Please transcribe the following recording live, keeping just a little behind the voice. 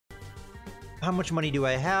how much money do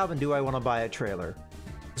I have and do I want to buy a trailer?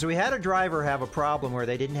 So we had a driver have a problem where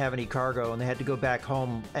they didn't have any cargo and they had to go back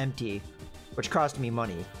home empty, which cost me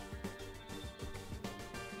money.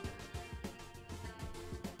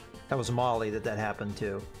 That was Molly that happened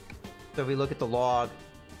to. So if we look at the log,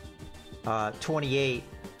 28,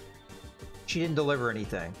 she didn't deliver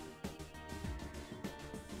anything.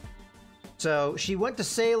 So she went to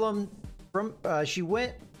Salem she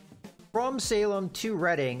went from Salem to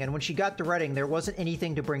Reading, and when she got to Reading, there wasn't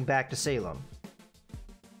anything to bring back to Salem.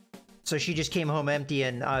 So she just came home empty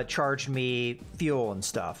and charged me fuel and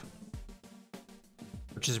stuff,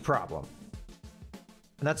 which is a problem.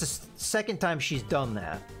 And that's the second time she's done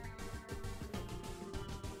that.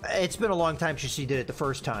 It's been a long time since she did it the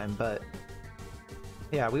first time, but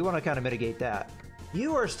yeah, we want to kind of mitigate that.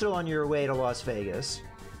 You are still on your way to Las Vegas.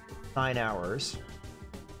 9 hours.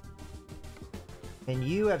 And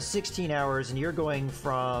you have 16 hours, and you're going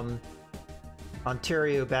from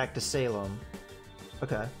Ontario back to Salem.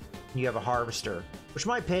 Okay. And you have a harvester, which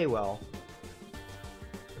might pay well.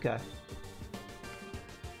 Okay.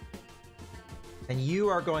 And you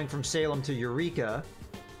are going from Salem to Eureka.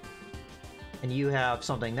 And you have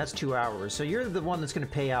something. That's 2 hours. So you're the one that's going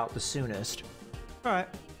to pay out the soonest. All right.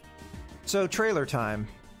 So trailer time.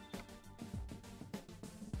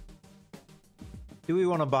 Do we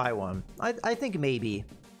want to buy one? I think maybe.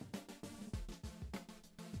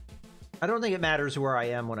 I don't think it matters where I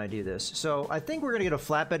am when I do this. So I think we're going to get a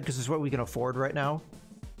flatbed because it's what we can afford right now.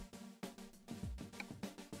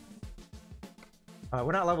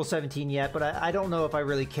 We're not level 17 yet, but I don't know if I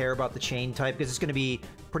really care about the chain type because it's going to be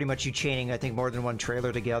pretty much you chaining, I think, more than one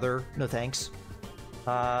trailer together. No thanks.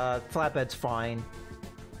 Flatbed's fine.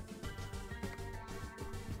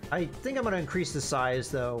 I think I'm going to increase the size,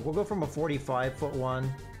 though. We'll go from a 45-foot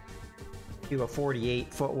one to a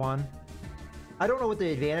 48-foot one. I don't know what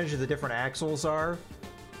the advantage of the different axles are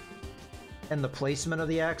and the placement of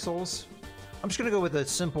the axles. I'm just going to go with a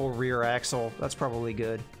simple rear axle. That's probably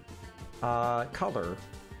good. Color.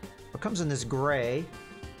 It comes in this gray. You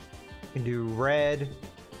can do red,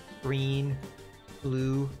 green,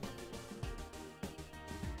 blue.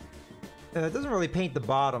 It doesn't really paint the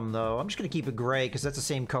bottom, though. I'm just going to keep it gray because that's the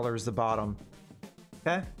same color as the bottom.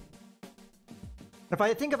 Okay? If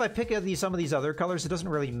I pick some of these other colors, it doesn't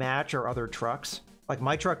really match our other trucks. Like,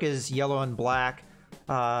 my truck is yellow and black.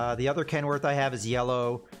 The other Kenworth I have is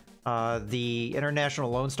yellow. The International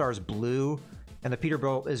Lone Star is blue. And the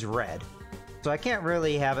Peterbilt is red. So I can't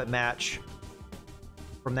really have it match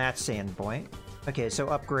from that standpoint. Okay, so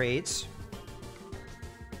upgrades.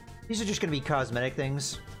 These are just going to be cosmetic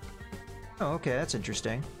things. Oh, okay, that's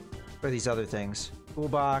interesting. What are these other things?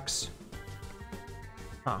 Toolbox.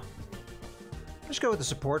 Huh. Let's go with the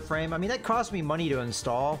support frame. I mean, that cost me money to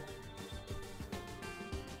install.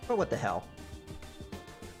 But what the hell?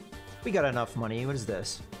 We got enough money. What is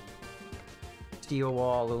this? Steel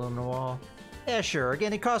wall, aluminum wall. Yeah, sure.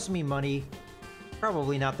 Again, it cost me money.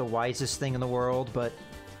 Probably not the wisest thing in the world, but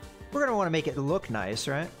we're going to want to make it look nice,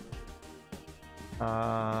 right?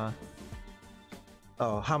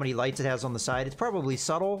 Oh, how many lights it has on the side. It's probably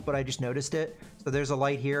subtle, but I just noticed it. So there's a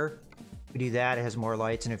light here. We do that, it has more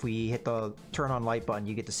lights, and if we hit the turn on light button,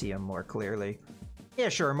 you get to see them more clearly. Yeah,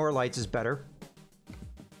 sure, more lights is better.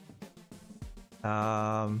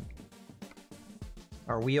 Our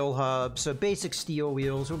wheel hub. So basic steel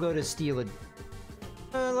wheels. We'll go to steel.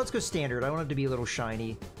 Let's go standard. I want it to be a little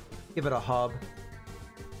shiny. Give it a hub.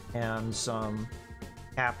 And some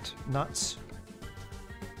capped nuts.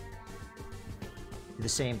 Do the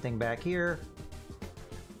same thing back here.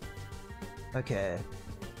 Okay.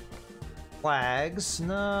 Flags.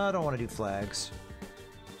 No, I don't want to do flags.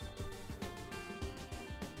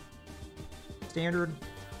 Standard.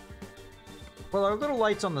 Well, our little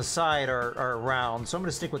lights on the side are round, so I'm going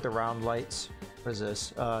to stick with the round lights. What is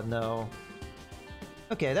this? No.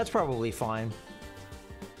 Okay, that's probably fine.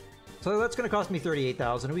 So that's going to cost me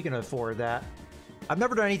 $38,000. We can afford that. I've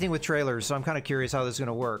never done anything with trailers, so I'm kind of curious how this is going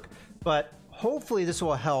to work. But hopefully this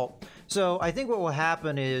will help. So I think what will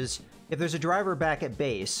happen is if there's a driver back at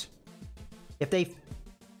base, if they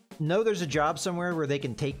know there's a job somewhere where they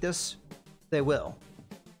can take this, they will.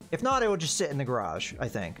 If not, it will just sit in the garage, I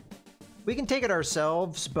think. We can take it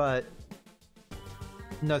ourselves, but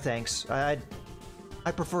no thanks. I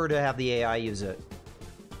prefer to have the AI use it.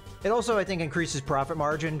 It also, I think, increases profit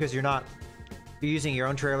margin because you're using your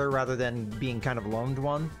own trailer rather than being kind of loaned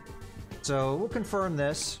one. So we'll confirm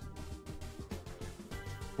this.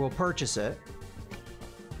 We'll purchase it.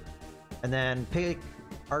 And then pick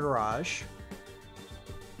our garage.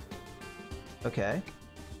 Okay.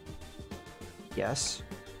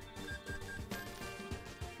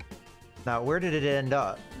 Now, where did it end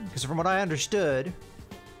up? Because from what I understood,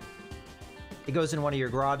 it goes in one of your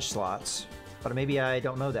garage slots. But maybe I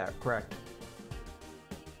don't know that. Correct.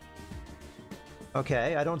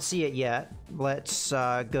 Okay, I don't see it yet. Let's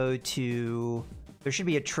go to... There should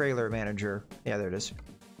be a trailer manager. Yeah, there it is.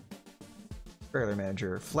 Trailer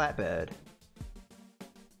manager. Flatbed.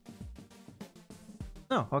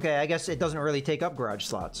 Oh, okay, I guess it doesn't really take up garage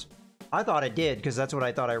slots. I thought it did, because that's what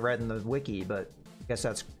I thought I read in the wiki, but I guess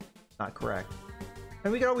that's not correct.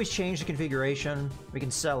 And we can always change the configuration. We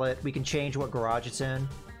can sell it. We can change what garage it's in.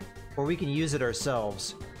 Or we can use it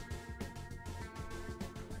ourselves.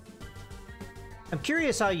 I'm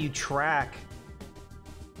curious how you track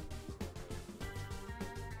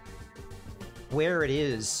where it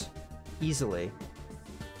is easily.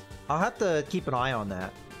 I'll have to keep an eye on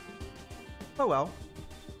that. Oh well.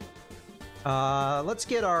 Let's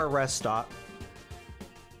get our rest stop.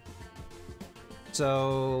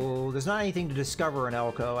 So, there's not anything to discover in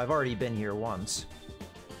Elko. I've already been here once.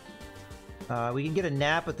 We can get a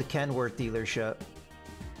nap at the Kenworth dealership.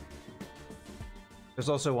 There's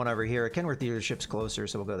also one over here. Kenworth dealership's closer,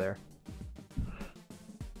 so we'll go there.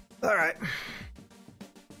 Alright.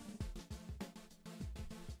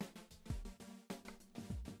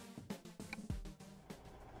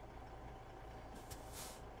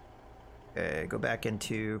 Okay, go back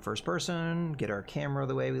into first person, get our camera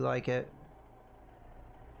the way we like it.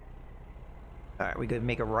 Alright, we could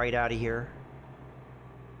make a right out of here.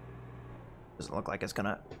 Doesn't look like it's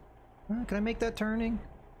gonna... Can I make that turning?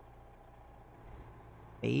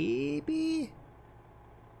 Maybe?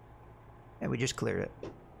 Yeah, we just cleared it.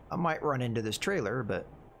 I might run into this trailer, but...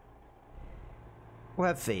 we'll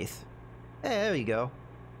have faith. Hey, there you go.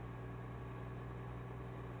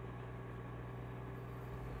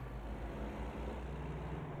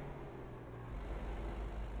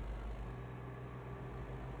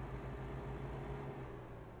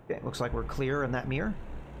 Okay, looks like we're clear in that mirror.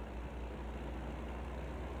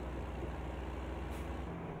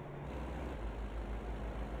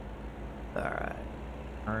 Alright.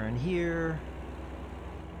 Turn here.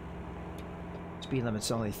 Speed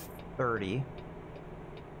limit's only 30.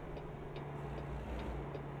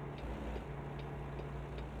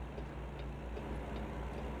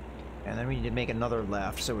 And then we need to make another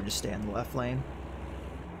left, so we're just stay in the left lane.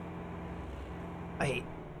 I hate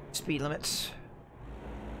speed limits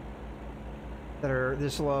that are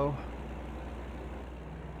this low.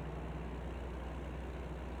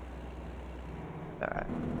 Alright.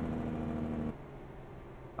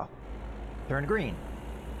 Oh. Turn green.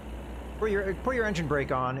 Put your engine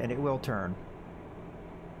brake on and it will turn.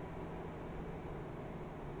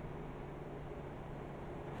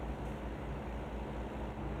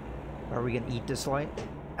 Are we gonna eat this light?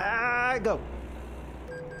 Ah, go!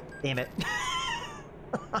 Damn it.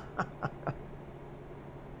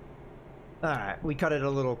 Alright, we cut it a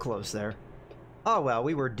little close there. Oh well,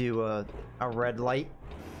 we were due a red light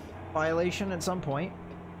violation at some point.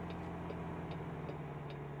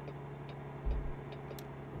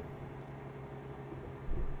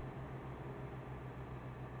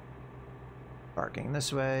 Parking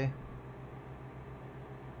this way.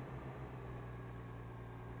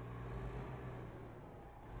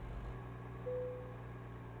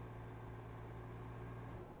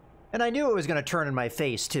 And I knew it was going to turn in my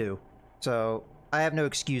face, too. So, I have no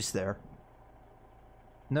excuse there.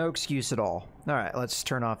 No excuse at all. Alright, let's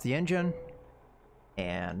turn off the engine.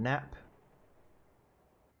 And nap.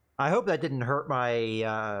 I hope that didn't hurt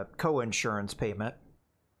my co-insurance payment.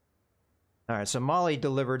 Alright, so Molly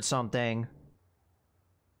delivered something.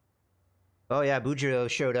 Oh yeah, Bujo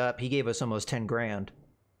showed up. He gave us almost 10 grand.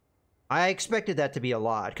 I expected that to be a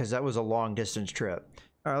lot, because that was a long distance trip.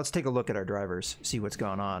 Alright, let's take a look at our drivers. See what's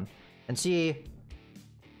going on. And see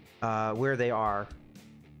where they are.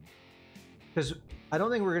 Because I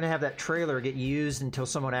don't think we're going to have that trailer get used until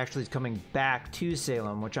someone actually is coming back to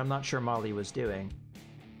Salem, which I'm not sure Molly was doing.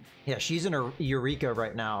 Yeah, she's in Eureka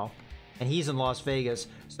right now, and he's in Las Vegas.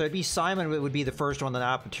 So it'd be Simon would be the first one with an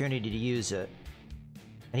opportunity to use it.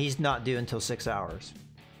 And he's not due until 6 hours.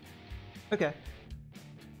 Okay.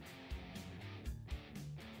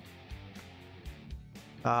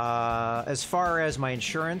 As far as my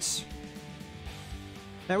insurance,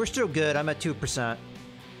 now we're still good. I'm at 2%,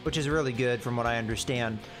 which is really good from what I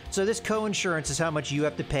understand. So this co-insurance is how much you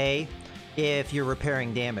have to pay if you're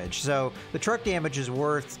repairing damage. So the truck damage is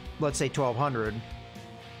worth, let's say, $1,200.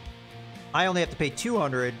 I only have to pay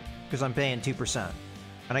 $200 because I'm paying 2%.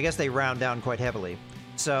 And I guess they round down quite heavily.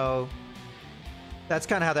 So that's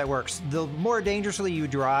kind of how that works. The more dangerously you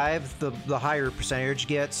drive, the higher percentage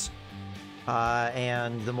gets.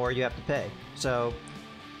 And the more you have to pay. So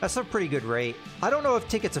That's a pretty good rate. I don't know if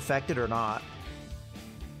tickets affected or not.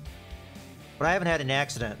 But I haven't had an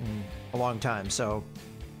accident in a long time, so...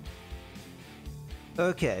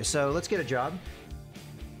 Okay, so let's get a job.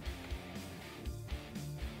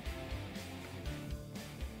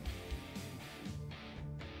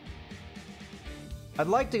 I'd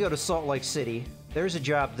like to go to Salt Lake City. There's a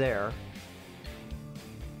job there.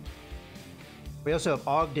 We also have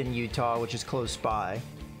Ogden, Utah, which is close by.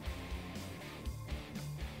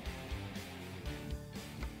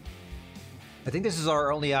 I think this is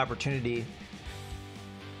our only opportunity.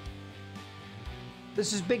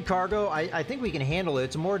 This is big cargo. I think we can handle it.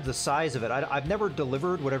 It's more the size of it. I've never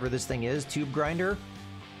delivered whatever this thing is, tube grinder.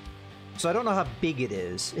 So I don't know how big it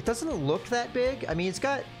is. It doesn't look that big. I mean, it's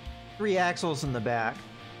got 3 axles in the back.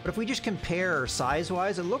 But if we just compare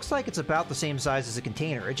size-wise, it looks like it's about the same size as a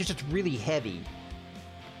container. It's really heavy.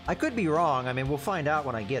 I could be wrong. I mean, we'll find out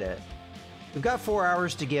when I get it. We've got 4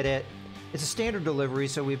 hours to get it. It's a standard delivery,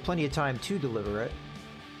 so we have plenty of time to deliver it.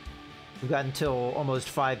 We've got until almost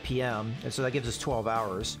 5 p.m., and so that gives us 12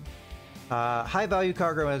 hours. High-value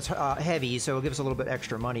cargo is heavy, so it'll give us a little bit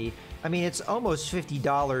extra money. I mean, it's almost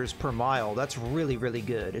 $50 per mile. That's really, really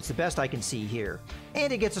good. It's the best I can see here.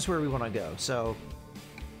 And it gets us where we want to go, so...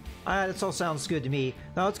 this all sounds good to me.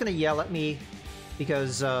 Now, it's going to yell at me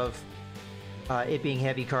because of it being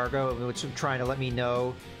heavy cargo, which is trying to let me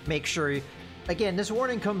know. Make sure... Again, this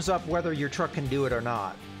warning comes up whether your truck can do it or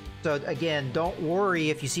not. So again, don't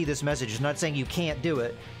worry if you see this message. It's not saying you can't do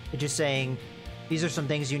it. It's just saying these are some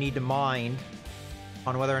things you need to mind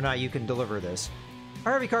on whether or not you can deliver this.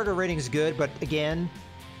 Our heavy cargo rating is good, but again,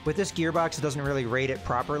 with this gearbox, it doesn't really rate it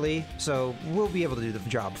properly, so we'll be able to do the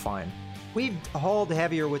job fine. We've hauled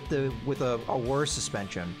heavier with a worse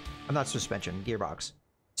suspension. Not suspension, gearbox.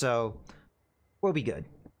 So we'll be good.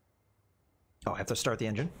 Oh, I have to start the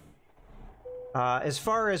engine. As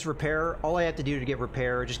far as repair, all I have to do to get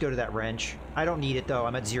repair, just go to that wrench. I don't need it though,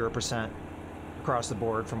 I'm at 0% across the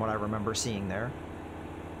board from what I remember seeing there.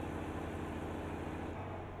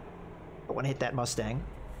 I want to hit that Mustang.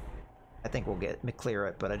 I think we'll clear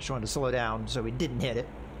it, but I just wanted to slow down so we didn't hit it.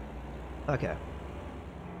 Okay.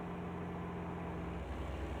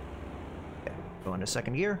 Go into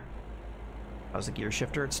second gear. How's the gear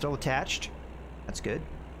shifter? It's still attached. That's good.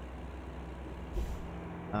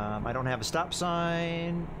 I don't have a stop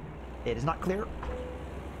sign. It is not clear.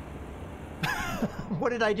 What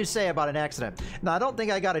did I just say about an accident? No, I don't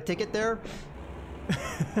think I got a ticket there.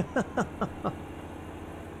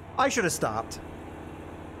 I should have stopped.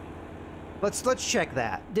 Let's check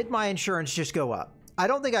that. Did my insurance just go up? I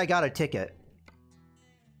don't think I got a ticket.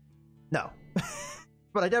 No.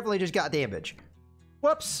 But I definitely just got damage.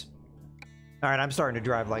 Whoops. All right, I'm starting to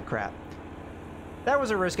drive like crap. That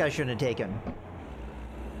was a risk I shouldn't have taken.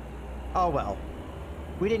 Oh well.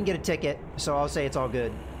 We didn't get a ticket, so I'll say it's all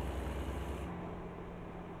good.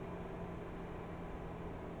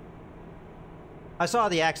 I saw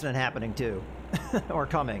the accident happening too. Or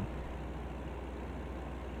coming.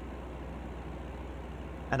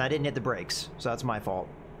 And I didn't hit the brakes, so that's my fault.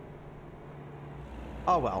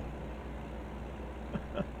 Oh well.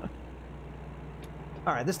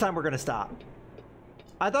 Alright, this time we're gonna stop.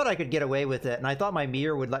 I thought I could get away with it, and I thought my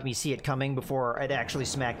mirror would let me see it coming before it actually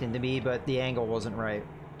smacked into me, but the angle wasn't right.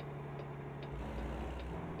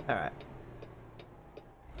 Alright.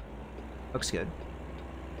 Looks good.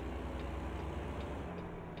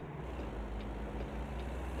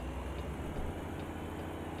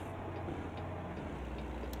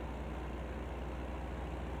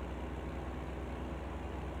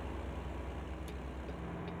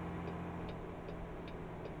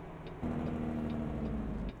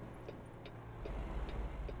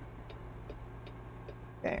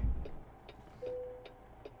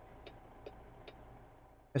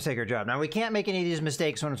 Let's take our job. Now, we can't make any of these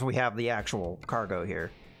mistakes once we have the actual cargo here.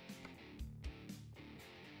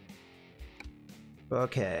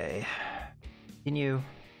 Okay. Continue.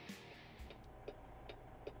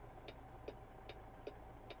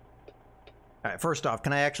 Alright, first off,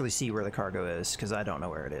 can I actually see where the cargo is? Because I don't know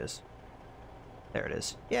where it is. There it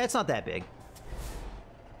is. Yeah, it's not that big.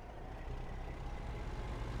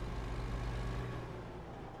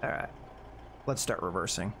 Alright. Let's start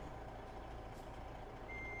reversing.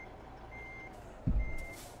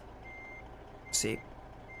 See,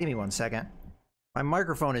 give me 1 second. My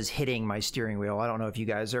microphone is hitting my steering wheel. I don't know if you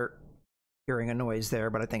guys are hearing a noise there,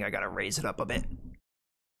 but I think I gotta raise it up a bit.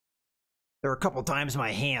 There were a couple times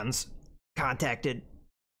my hands contacted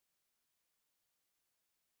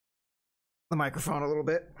the microphone a little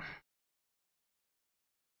bit.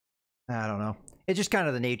 I don't know. It's just kind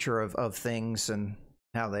of the nature of things and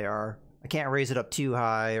how they are. I can't raise it up too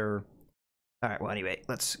high or... Alright, well anyway,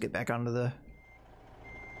 let's get back onto the...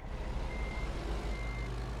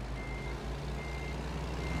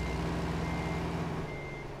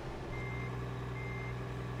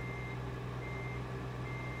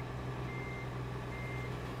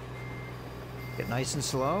 Get nice and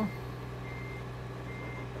slow.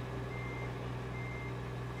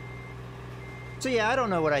 So yeah, I don't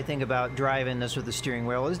know what I think about driving this with the steering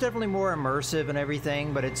wheel. It's definitely more immersive and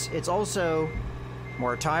everything, but it's also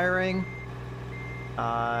more tiring.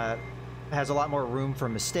 Has a lot more room for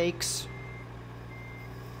mistakes.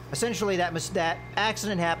 Essentially, that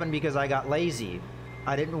accident happened because I got lazy.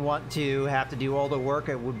 I didn't want to have to do all the work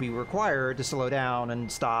that would be required to slow down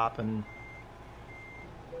and stop and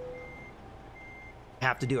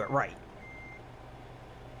have to do it right.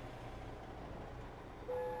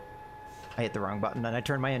 I hit the wrong button and I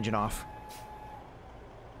turned my engine off.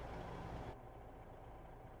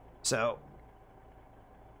 So,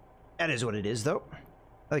 that is what it is, though.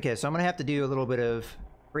 Okay, so I'm gonna have to do a little bit of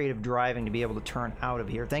creative driving to be able to turn out of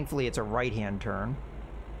here. Thankfully, it's a right-hand turn.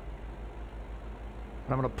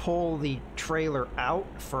 But I'm gonna pull the trailer out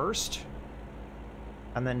first,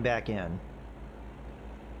 and then back in.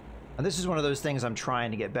 And this is one of those things I'm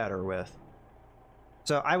trying to get better with.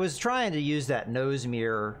 So I was trying to use that nose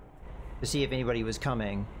mirror to see if anybody was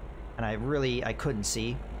coming, and I couldn't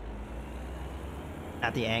see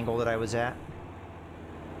at the angle that I was at.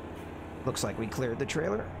 Looks like we cleared the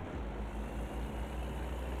trailer.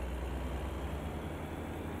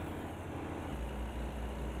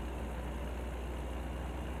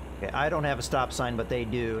 Okay, I don't have a stop sign, but they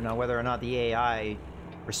do. Now, whether or not the AI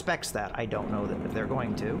respects that, I don't know that if they're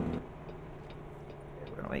going to.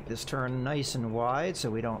 Okay, we're gonna make this turn nice and wide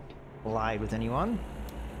so we don't collide with anyone.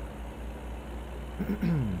 Okay,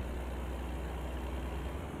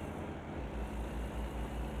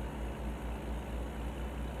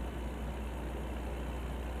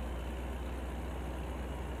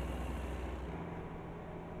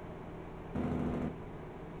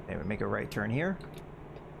 we make a right turn here.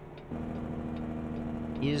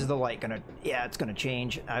 Is the light gonna... Yeah, it's gonna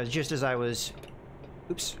change. Just as I was...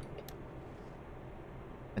 Oops.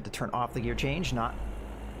 Had to turn off the gear change, not...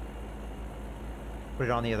 Put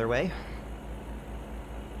it on the other way.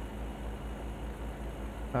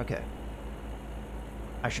 Okay.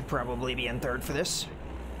 I should probably be in third for this.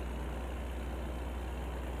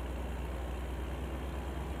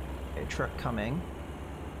 Okay, truck coming.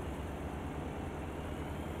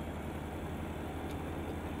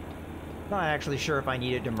 Not actually sure if I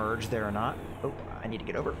needed to merge there or not. Oh, I need to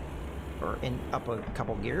get over. Or up a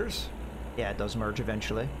couple gears. Yeah, it does merge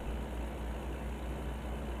eventually.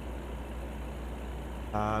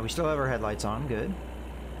 We still have our headlights on, good.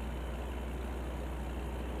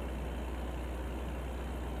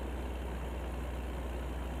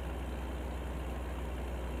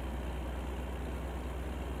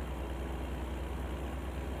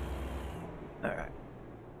 Alright.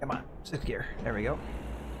 Come on, 6th gear. There we go.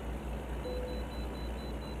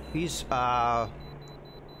 He's, alright.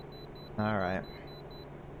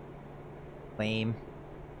 Lame.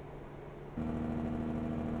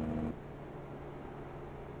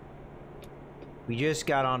 We just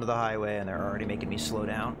got onto the highway and they're already making me slow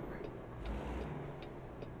down.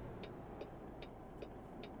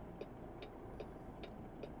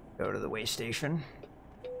 Go to the way station.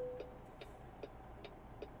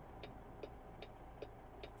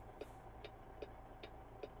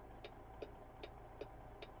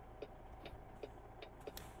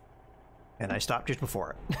 And I stopped just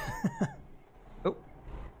before it. Oh.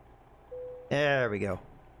 There we go.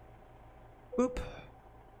 Boop.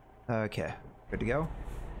 Okay. Good to go.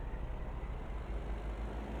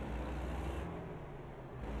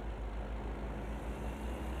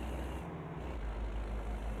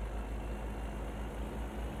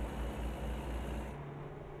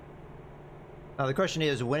 Now the question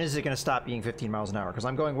is, when is it going to stop being 15 miles an hour? Because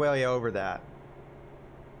I'm going way over that.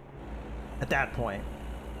 At that point.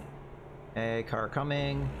 A car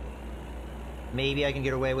coming. Maybe I can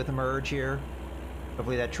get away with a merge here.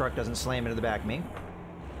 Hopefully that truck doesn't slam into the back of me.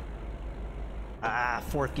 Ah,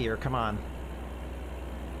 4th gear, come on.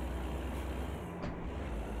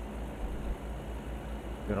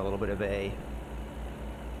 Doing a little bit of a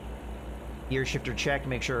gear shifter check to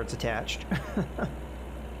make sure it's attached.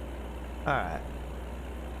 Alright.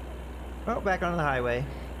 Well, back onto the highway.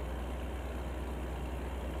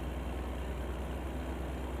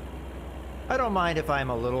 I don't mind if I'm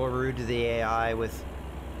a little rude to the AI with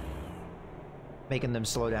making them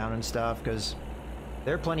slow down and stuff, because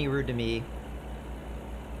they're plenty rude to me.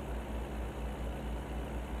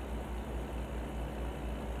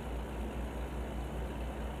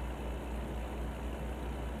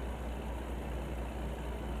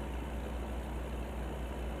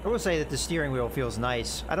 I will say that the steering wheel feels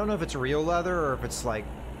nice. I don't know if it's real leather or if it's like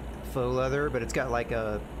faux leather, but it's got like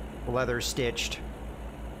a leather stitched.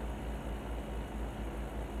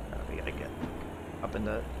 We gotta get up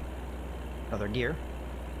into another gear.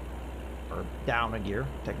 Or down a gear,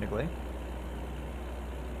 technically.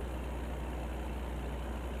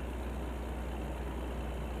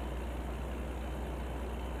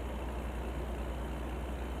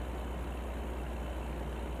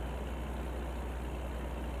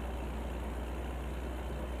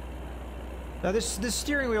 Now this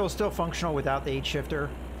steering wheel is still functional without the 8 shifter.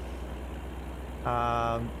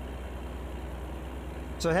 So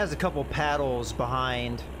it has a couple paddles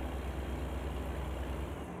behind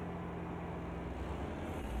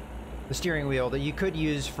the steering wheel that you could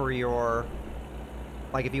use for your,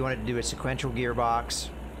 like if you wanted to do a sequential gearbox,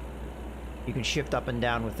 you can shift up and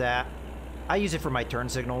down with that. I use it for my turn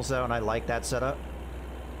signals though, and I like that setup.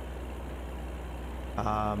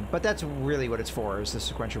 But that's really what it's for, is the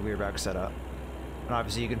sequential gearbox setup. And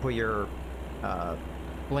obviously you can put your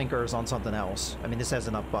blinkers on something else. I mean, this has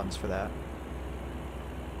enough buttons for that.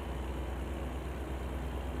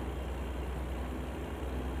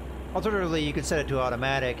 Alternatively, you could set it to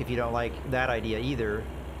automatic if you don't like that idea either.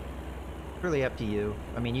 Really up to you.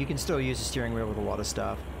 I mean, you can still use the steering wheel with a lot of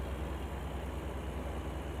stuff.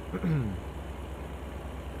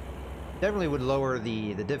 Definitely would lower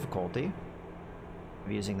the difficulty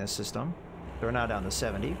of using this system. So we're now down to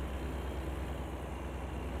 70.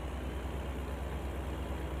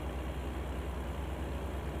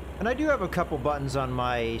 And I do have a couple buttons on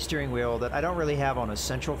my steering wheel that I don't really have on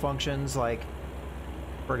essential functions, like,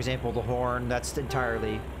 for example, the horn. That's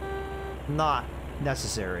entirely not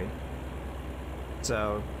necessary.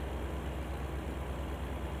 So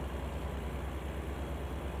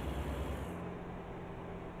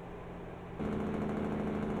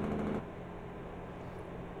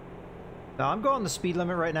now I'm going the speed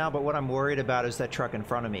limit right now, but what I'm worried about is that truck in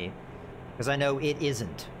front of me, because I know it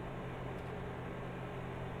isn't.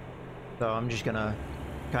 So I'm just gonna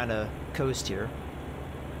kind of coast here.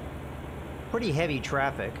 Pretty heavy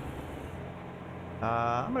traffic.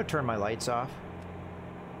 I'm gonna turn my lights off.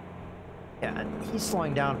 Yeah, he's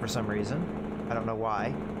slowing down for some reason. I don't know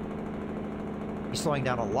why. He's slowing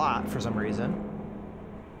down a lot for some reason.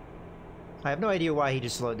 I have no idea why he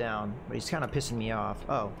just slowed down, but he's kind of pissing me off.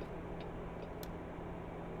 Oh.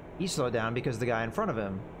 He slowed down because the guy in front of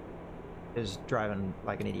him is driving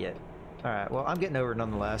like an idiot. Alright, well, I'm getting over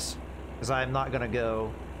nonetheless, because I'm not gonna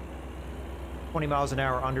go 20 miles an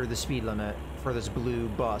hour under the speed limit for this blue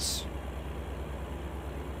bus.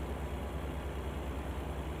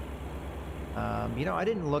 You know, I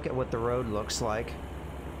didn't look at what the road looks like.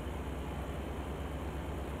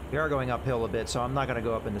 We are going uphill a bit, so I'm not going to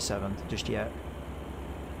go up into 7th just yet.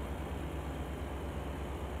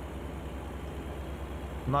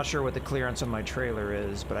 I'm not sure what the clearance on my trailer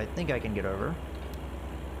is, but I think I can get over.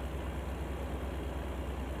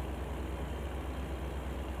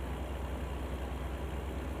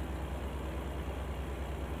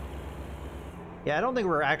 Yeah, I don't think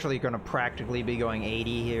we're actually going to practically be going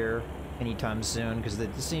 80 here anytime soon, because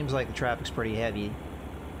it seems like the traffic's pretty heavy.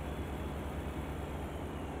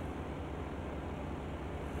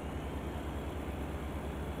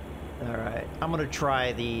 Alright, I'm going to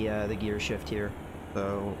try the gear shift here.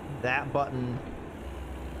 So, that button...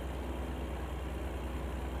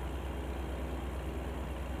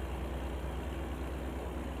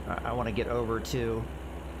 I want to get over to...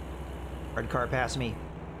 Red car, pass me.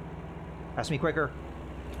 Pass me quicker.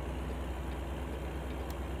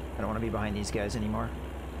 I don't want to be behind these guys anymore.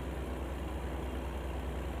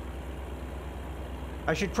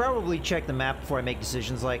 I should probably check the map before I make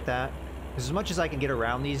decisions like that. Because as much as I can get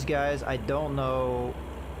around these guys, I don't know...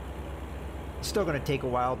 It's still going to take a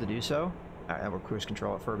while to do so. Alright, we'll cruise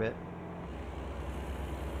control it for a bit.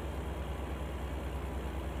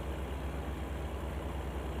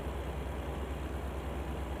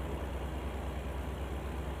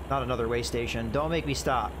 Not another way station. Don't make me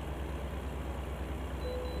stop.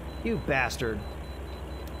 You bastard.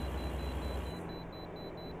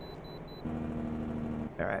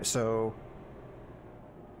 Alright, so...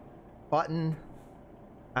 Button...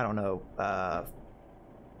 I don't know,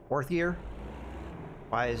 4th gear?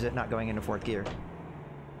 Why is it not going into 4th gear?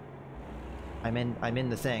 I'm in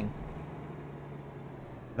the thing.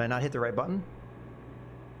 Did I not hit the right button?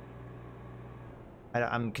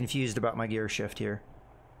 I'm confused about my gear shift here.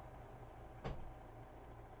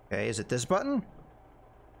 Okay, is it this button?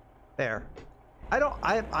 There.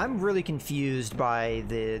 I'm really confused by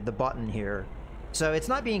the button here. So it's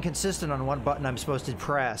not being consistent on what button I'm supposed to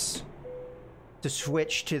press to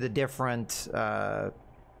switch to the different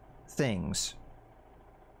things,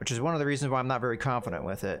 which is one of the reasons why I'm not very confident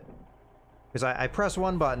with it. Because I press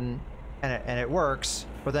one button and it works,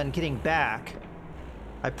 but then getting back,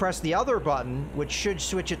 I press the other button, which should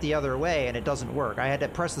switch it the other way, and it doesn't work. I had to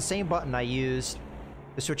press the same button I used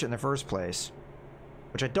to switch it in the first place,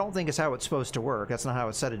 which I don't think is how it's supposed to work. That's not how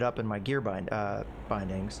it set it up in my gear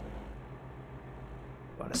bindings.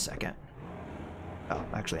 Hold on a second. Oh,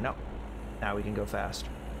 actually, no. Now we can go fast.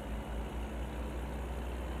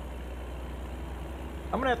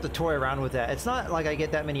 I'm gonna have to toy around with that. It's not like I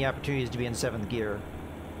get that many opportunities to be in 7th gear.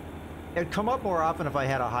 It'd come up more often if I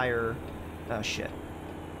had a higher... Oh, shit.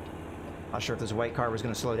 Not sure if this white car was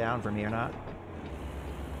gonna slow down for me or not.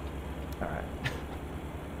 Alright.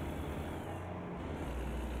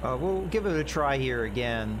 We'll give it a try here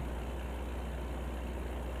again.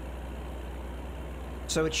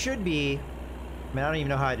 So it should be... I mean, I don't even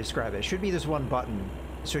know how I describe it. It should be this one button.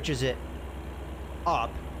 Switches it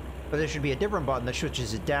up. But there should be a different button that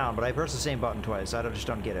switches it down, but I pressed the same button twice. I just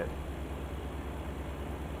don't get it.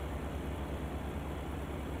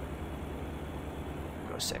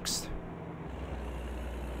 Go 6th.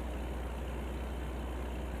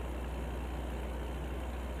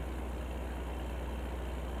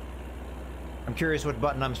 I'm curious what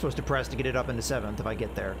button I'm supposed to press to get it up into 7th if I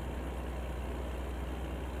get there.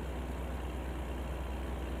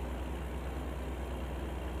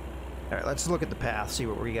 Alright, let's look at the path, see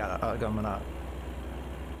what we got coming up.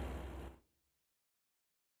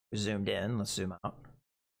 Zoomed in, let's zoom out.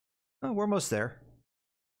 Oh, we're almost there.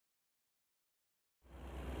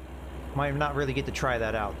 Might not really get to try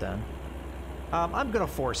that out then. I'm gonna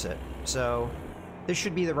force it, so this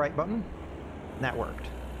should be the right button. And that worked.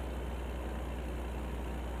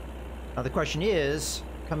 Now the question is,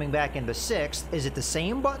 coming back into 6th, is it the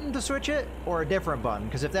same button to switch it, or a different button?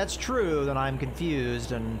 Because if that's true, then I'm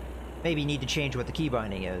confused and maybe need to change what the key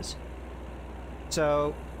binding is.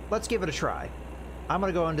 So let's give it a try. I'm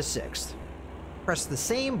gonna go into 6th. Press the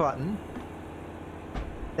same button.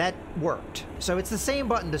 That worked. So it's the same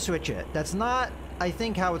button to switch it. That's not, I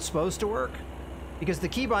think, how it's supposed to work. Because the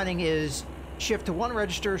key binding is shift to one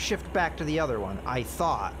register, shift back to the other one, I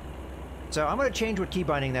thought. So I'm gonna change what key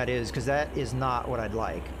binding that is, because that is not what I'd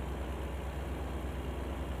like.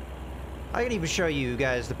 I can even show you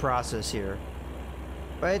guys the process here.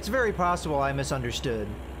 But it's very possible I misunderstood.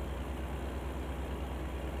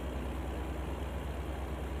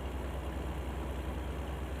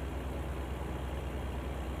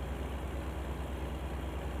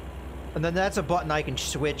 And then that's a button I can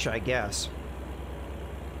switch, I guess.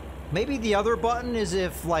 Maybe the other button is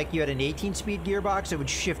if, like, you had an 18-speed gearbox, it would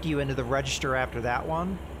shift you into the register after that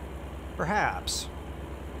one? Perhaps.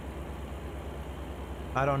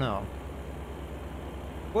 I don't know.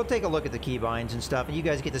 We'll take a look at the keybinds and stuff, and you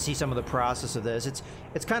guys get to see some of the process of this.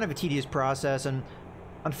 It's kind of a tedious process, and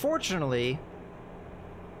unfortunately,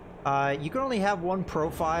 you can only have one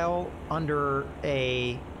profile under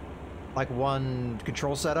a, like, one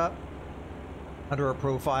control setup, under a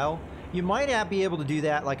profile. You might not be able to do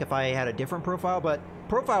that, like, if I had a different profile, but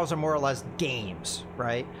profiles are more or less games,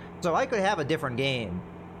 right? So I could have a different game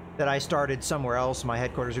that I started somewhere else, my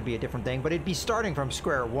headquarters would be a different thing, but it'd be starting from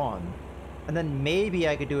square one. And then maybe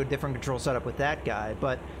I could do a different control setup with that guy,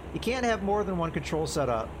 but you can't have more than one control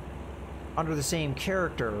setup under the same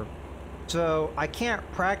character. So I can't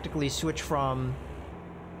practically switch from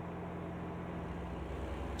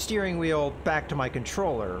steering wheel back to my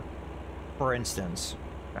controller, for instance.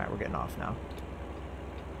 All right, we're getting off now.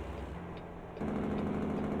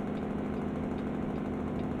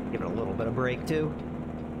 Give it a little bit of brake too.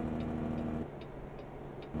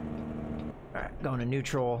 All right, going to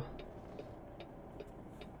neutral.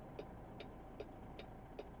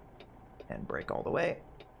 And brake all the way.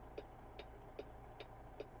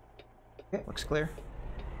 Okay, looks clear.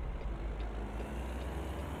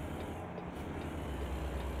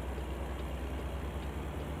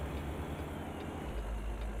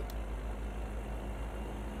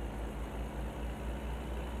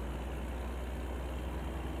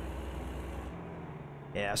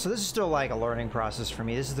 Yeah, so this is still like a learning process for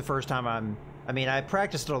me. This is the first time I mean, I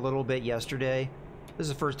practiced it a little bit yesterday. This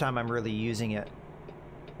is the first time I'm really using it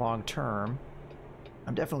long term.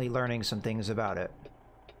 I'm definitely learning some things about it.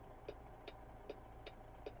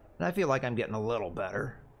 And I feel like I'm getting a little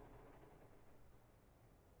better.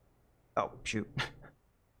 Oh, shoot.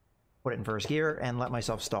 Put it in first gear and let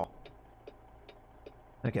myself stall.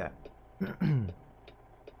 Okay.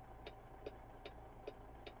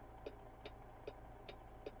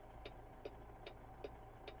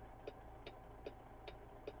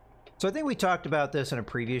 So I think we talked about this in a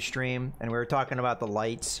previous stream, and we were talking about the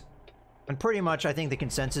lights And pretty much, I think the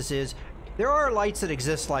consensus is, there are lights that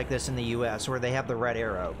exist like this in the US, where they have the red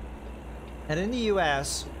arrow. And in the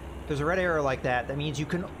US, there's a red arrow like that. That means you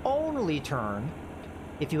can only turn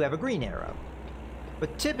if you have a green arrow.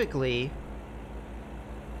 But typically,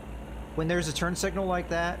 when there's a turn signal like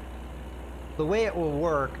that, the way it will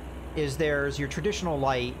work is there's your traditional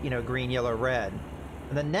light, you know, green, yellow, red.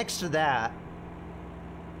 And then next to that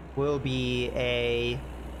will be a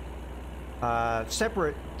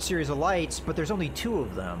separate series of lights, but there's only two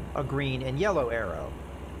of them, a green and yellow arrow.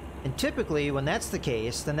 And typically, when that's the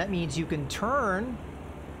case, then that means you can turn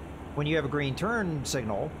when you have a green turn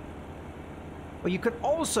signal, but you could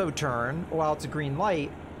also turn while it's a green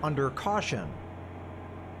light under caution.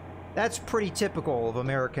 That's pretty typical of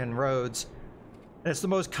American roads, and it's the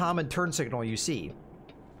most common turn signal you see.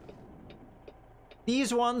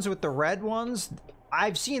 These ones with the red ones,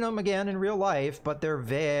 I've seen them again in real life, but they're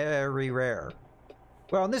very rare.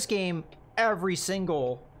 Well, in this game, every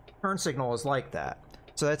single turn signal is like that.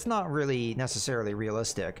 So that's not really necessarily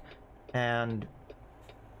realistic. And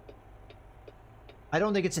I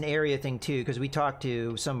don't think it's an area thing too, because we talked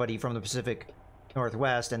to somebody from the Pacific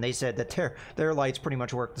Northwest, and they said that their lights pretty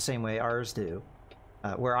much work the same way ours do,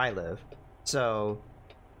 where I live. So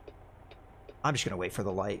I'm just gonna wait for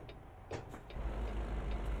the light.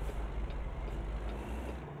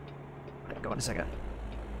 Go in a second.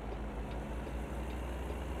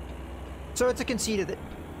 So it's a conceit of the...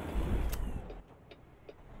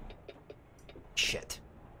 Shit.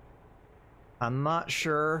 I'm not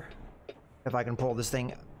sure if I can pull this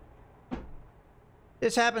thing.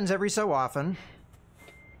 This happens every so often.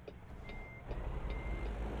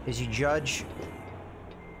 As you judge,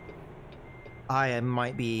 I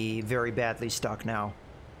might be very badly stuck now.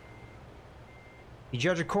 You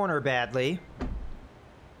judge a corner badly,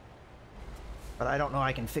 but I don't know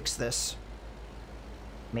I can fix this.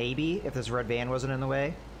 Maybe, if this red band wasn't in the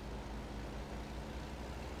way.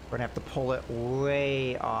 We're gonna have to pull it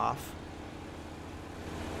way off.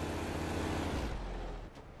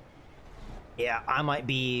 Yeah, I might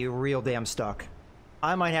be real damn stuck.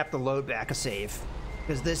 I might have to load back a save,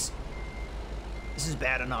 because this is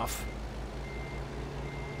bad enough.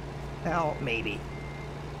 Hell, maybe.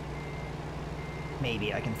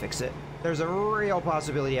 Maybe I can fix it. There's a real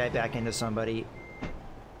possibility I back into somebody.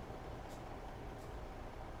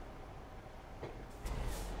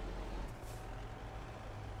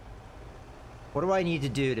 What do I need to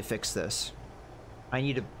do to fix this? I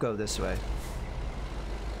need to go this way.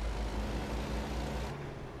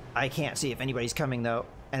 I can't see if anybody's coming though,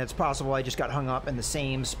 and it's possible I just got hung up in the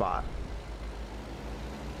same spot.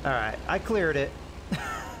 Alright, I cleared it.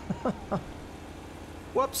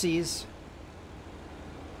 Whoopsies.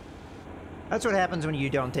 That's what happens when you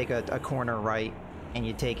don't take a corner right and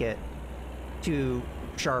you take it too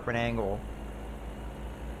sharp an angle.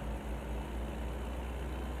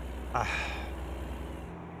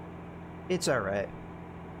 It's alright.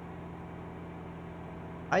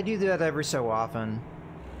 I do that every so often.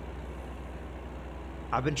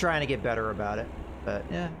 I've been trying to get better about it, but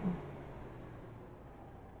yeah.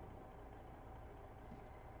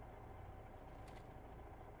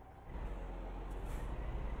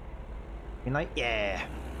 Green light? Yeah.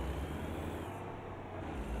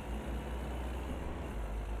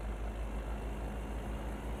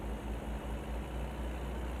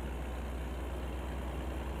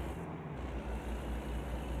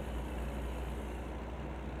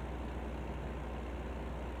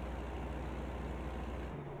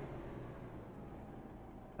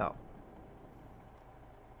 Oh.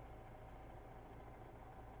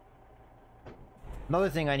 Another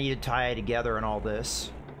thing I need to tie together in all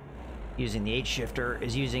this, using the H shifter,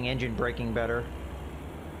 is using engine braking better.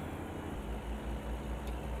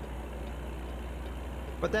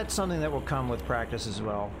 But that's something that will come with practice as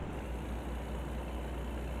well.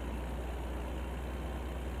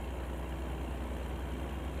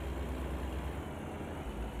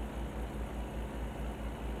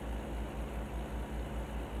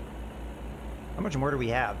 How much more do we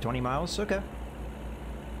have? 20 miles? Okay.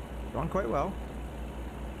 Going quite well.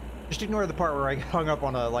 Just ignore the part where I hung up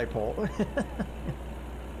on a light pole.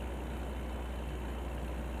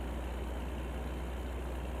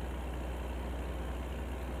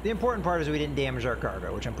 The important part is we didn't damage our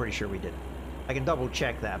cargo, which I'm pretty sure we did. I can double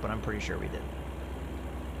check that, but I'm pretty sure we did.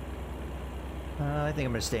 I think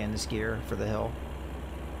I'm going to stay in this gear for the hill.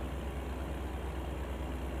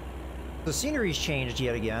 The scenery's changed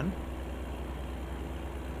yet again.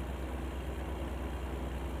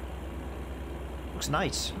 Looks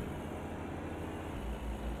nice.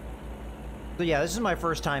 So yeah, this is my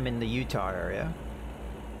first time in the Utah area.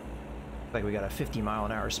 Like we got a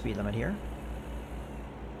 50-mile-an-hour speed limit here.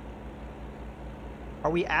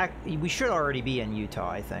 Are we we should already be in Utah,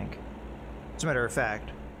 I think. As a matter of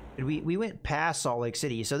fact, we went past Salt Lake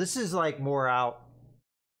City, so this is like more out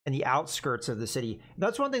in the outskirts of the city.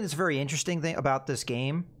 That's one thing that's very interesting about this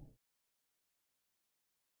game.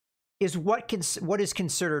 Is what is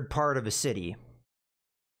considered part of a city.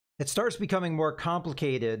 It starts becoming more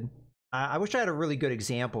complicated. I wish I had a really good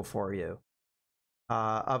example for you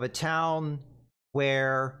of a town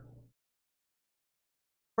where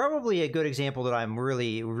probably a good example that I'm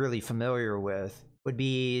really, really familiar with would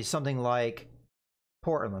be something like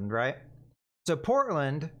Portland, right? So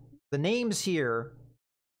Portland, the names here,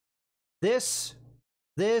 this,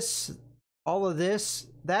 all of this,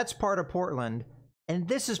 that's part of Portland. And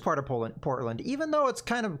this is part of Portland, even though it's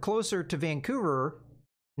kind of closer to Vancouver,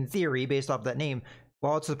 in theory, based off that name.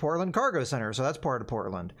 Well, it's the Portland Cargo Center, so that's part of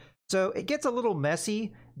Portland. So it gets a little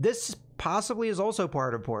messy. This possibly is also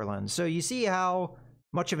part of Portland. So you see how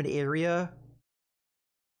much of an area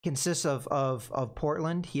consists of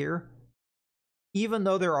Portland here, even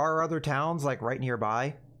though there are other towns like right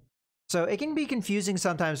nearby. So it can be confusing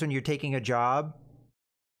sometimes when you're taking a job.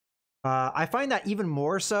 I find that even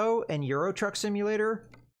more so in Euro Truck Simulator.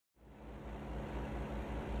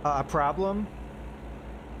 A problem.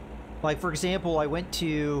 Like, for example, I went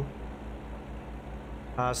to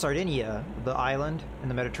Sardinia, the island in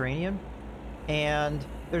the Mediterranean, and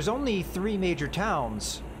there's only 3 major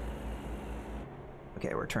towns.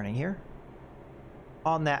 Okay, we're turning here.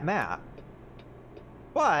 On that map.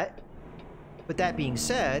 But, with that being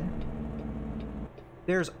said,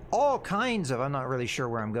 there's all kinds of... I'm not really sure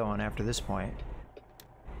where I'm going after this point.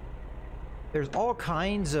 There's all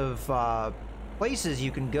kinds of places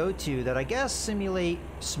you can go to that I guess simulate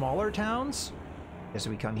smaller towns. Guess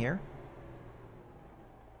we come here.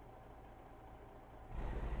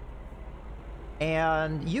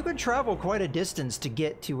 And you can travel quite a distance to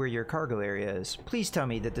get to where your cargo area is. Please tell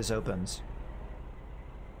me that this opens.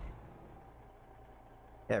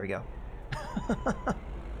 There we go.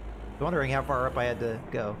 Wondering how far up I had to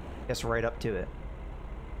go. Guess right up to it.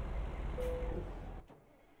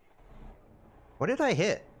 What did I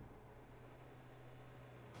hit?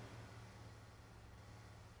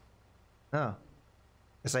 Oh.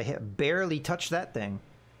 Guess I barely touched that thing.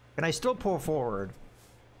 Can I still pull forward?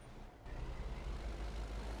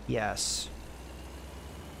 Yes.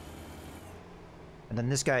 And then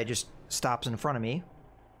this guy just stops in front of me.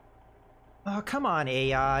 Oh, come on,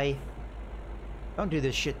 AI. Don't do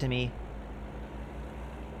this shit to me.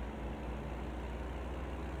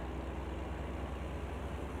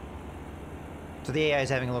 So the AI is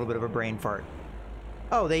having a little bit of a brain fart.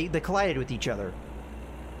 Oh, they collided with each other.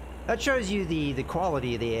 That shows you the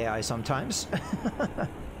quality of the AI sometimes.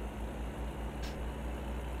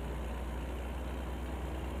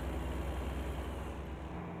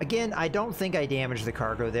 Again, I don't think I damaged the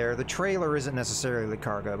cargo there. The trailer isn't necessarily the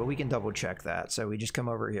cargo, but we can double check that. So we just come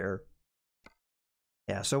over here.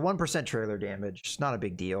 Yeah, so 1% trailer damage. It's not a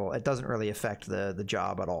big deal. It doesn't really affect the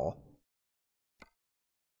job at all.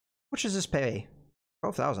 What does this pay?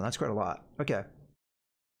 12,000. That's quite a lot. Okay.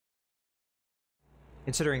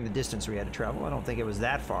 Considering the distance we had to travel, I don't think it was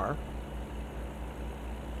that far.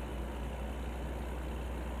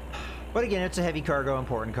 But again, it's a heavy cargo,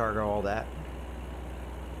 important cargo, all that.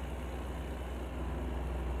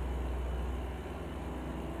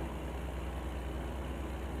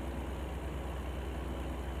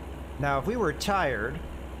 Now, if we were tired,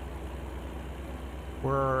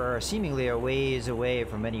 we're seemingly a ways away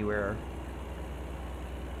from anywhere.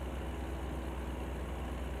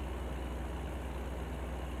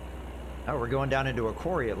 Oh, we're going down into a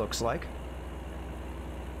quarry, it looks like.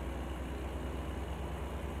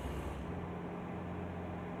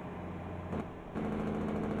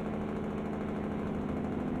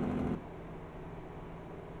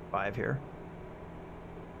 Five here.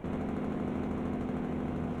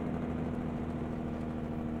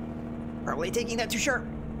 Probably taking that too sharp.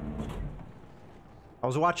 I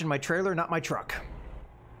was watching my trailer, not my truck.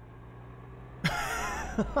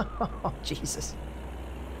 Oh, Jesus.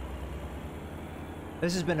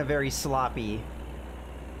 This has been a very sloppy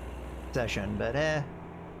session, but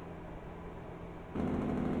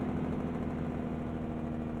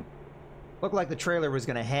Looked like the trailer was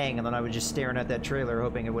gonna hang, and then I was just staring at that trailer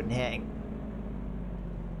hoping it wouldn't hang.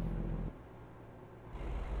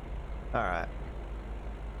 Alright.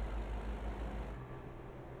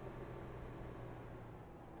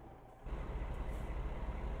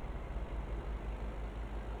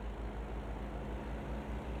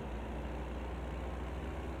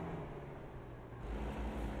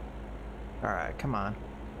 Alright, come on.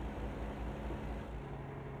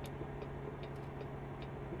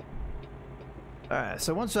 Alright,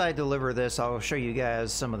 so once I deliver this, I'll show you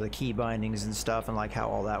guys some of the key bindings and stuff and like how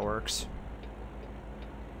all that works.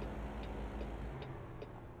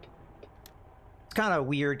 It's kind of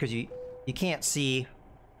weird because you can't see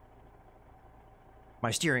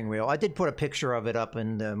my steering wheel. I did put a picture of it up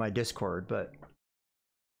in my Discord, but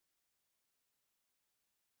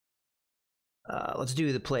let's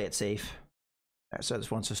do the play it safe. Alright, so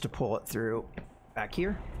this wants us to pull it through back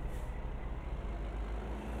here.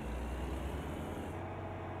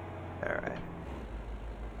 Alright.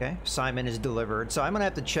 Okay, Simon is delivered. So I'm gonna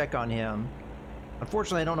have to check on him.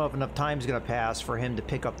 Unfortunately, I don't know if enough time's gonna pass for him to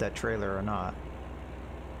pick up that trailer or not.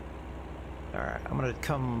 Alright, I'm gonna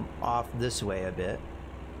come off this way a bit.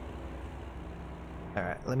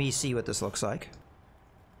 Alright, let me see what this looks like.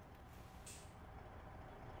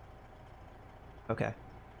 Okay.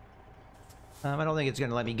 I don't think it's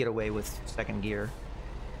gonna let me get away with second gear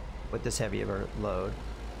with this heavy of a load.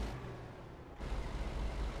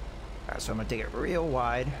 Alright, so I'm gonna take it real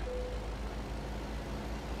wide.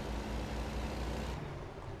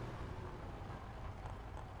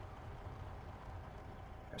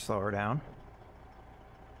 Slow her down.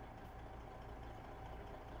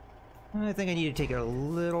 I think I need to take it a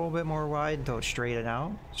little bit more wide until it straightens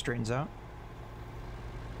out.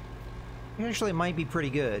 Actually, it might be pretty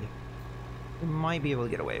good. We might be able to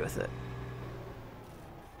get away with it.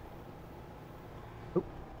 Oop,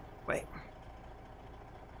 wait.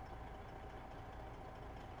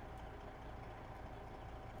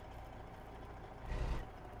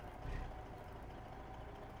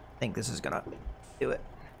 I think this is gonna do it.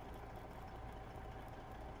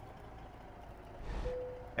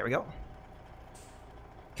 There we go.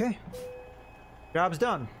 Okay. Job's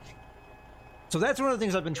done. So that's one of the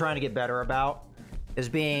things I've been trying to get better about, is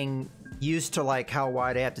being used to like how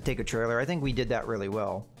wide I have to take a trailer. I think we did that really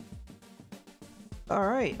well.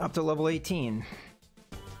 Alright, up to level 18.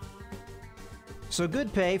 So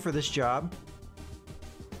good pay for this job.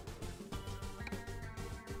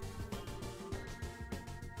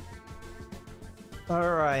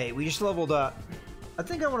 Alright, we just leveled up. I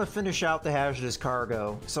think I want to finish out the hazardous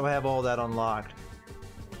cargo, so I have all that unlocked.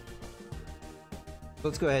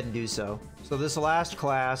 Let's go ahead and do so. So this last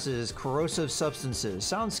class is corrosive substances.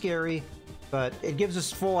 Sounds scary, but it gives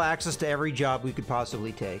us full access to every job we could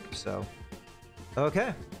possibly take, so.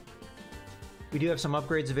 Okay. We do have some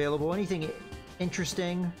upgrades available. Anything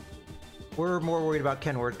interesting? We're more worried about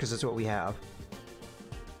Kenworth because that's what we have.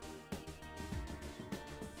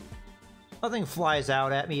 Nothing flies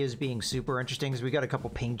out at me as being super interesting, because we got a couple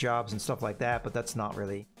paint jobs and stuff like that, but that's not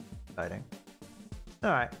really exciting.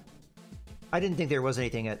 Alright. I didn't think there was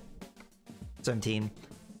anything at 17.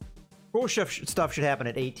 Cool stuff should happen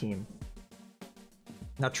at 18.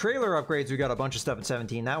 Now, trailer upgrades, we got a bunch of stuff at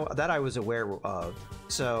 17. That I was aware of.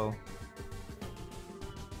 So,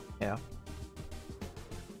 yeah.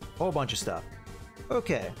 Whole bunch of stuff.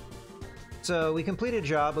 Okay. So, we completed a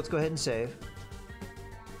job. Let's go ahead and save.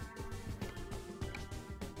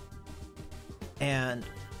 And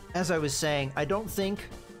as I was saying, I don't think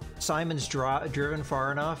Simon's driven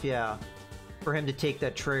far enough, yeah, for him to take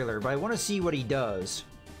that trailer. But I want to see what he does.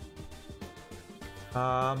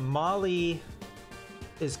 Molly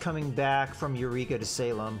is coming back from Eureka to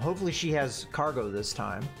Salem. Hopefully she has cargo this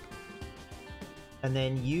time. And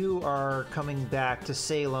then you are coming back to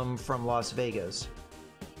Salem from Las Vegas.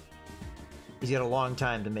 He's got a long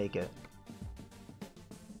time to make it.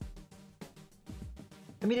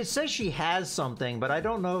 I mean, it says she has something, but I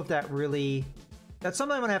don't know if that really... That's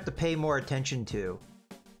something I'm gonna have to pay more attention to.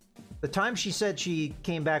 The time she said she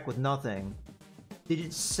came back with nothing, did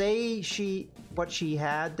it say what she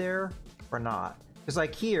had there or not? Because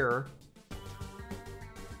like here,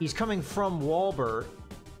 he's coming from Walbert,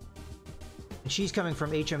 and she's coming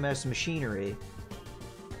from HMS Machinery.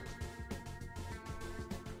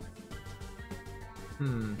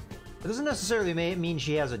 It doesn't necessarily mean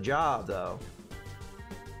she has a job, though.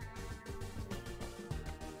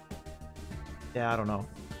 Yeah, I don't know.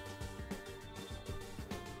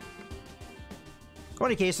 In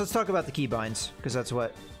any case, let's talk about the keybinds, because that's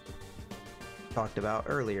what I talked about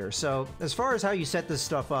earlier. So, as far as how you set this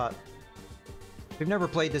stuff up, if you've never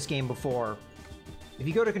played this game before, if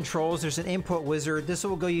you go to controls, there's an input wizard. This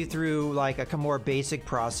will go you through like a more basic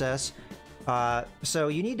process. So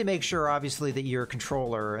you need to make sure, obviously, that your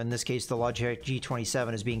controller, in this case the Logitech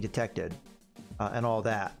G27, is being detected and all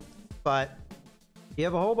that. But you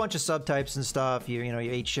have a whole bunch of subtypes and stuff. You know,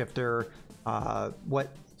 your 8-shifter.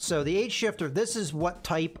 So the 8-shifter, this is what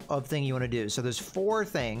type of thing you want to do. So there's 4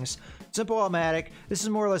 things. Simple automatic. This is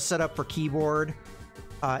more or less set up for keyboard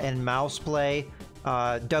and mouse play.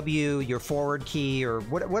 W, your forward key, or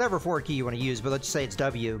whatever forward key you want to use, but let's say it's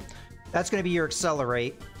W. That's going to be your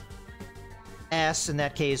accelerate. S, in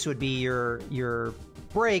that case, would be your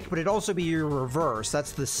brake, but it'd also be your reverse.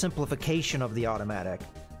 That's the simplification of the automatic.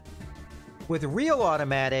 With real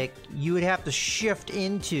automatic, you would have to shift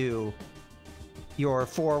into your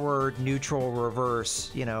forward, neutral,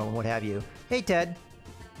 reverse, you know, what have you. Hey, Ted.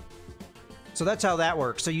 So that's how that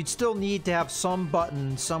works. So you'd still need to have some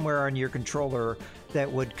button somewhere on your controller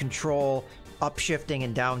that would control upshifting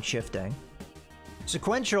and downshifting.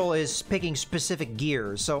 Sequential is picking specific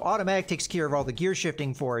gears. So automatic takes care of all the gear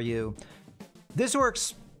shifting for you. This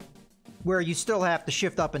works where you still have to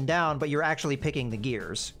shift up and down, but you're actually picking the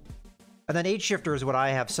gears. And then 8-shifter is what I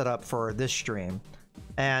have set up for this stream.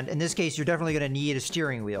 And in this case, you're definitely going to need a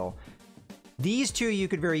steering wheel. These two you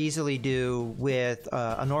could very easily do with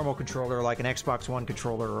a normal controller, like an Xbox One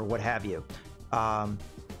controller or what have you.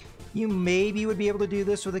 You maybe would be able to do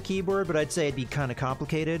this with a keyboard, but I'd say it'd be kind of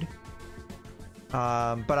complicated.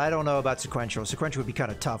 But I don't know about sequential. Sequential would be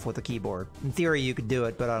kind of tough with a keyboard. In theory, you could do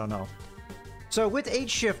it, but I don't know. So with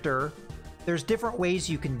 8-shifter, there's different ways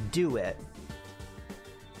you can do it.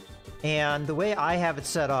 And the way I have it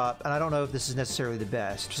set up, and I don't know if this is necessarily the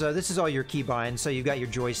best. So this is all your keybinds. So you've got your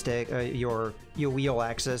joystick, your wheel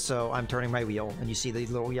axis. So I'm turning my wheel, and you see the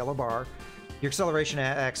little yellow bar. Your acceleration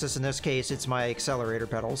axis, in this case, it's my accelerator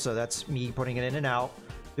pedal. So that's me putting it in and out.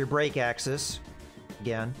 Your brake axis,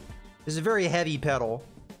 again. This is a very heavy pedal.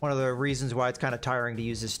 One of the reasons why it's kind of tiring to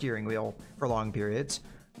use the steering wheel for long periods.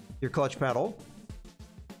 Your clutch pedal.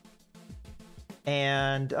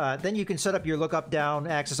 And then you can set up your look up down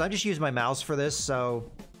axis. I just use my mouse for this, so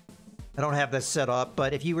I don't have this set up.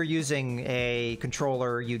 But if you were using a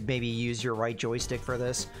controller, you'd maybe use your right joystick for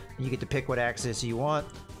this. And you get to pick what axis you want.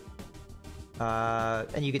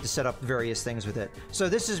 And you get to set up various things with it. So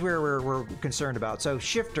this is where we're concerned about. So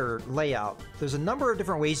shifter layout. There's a number of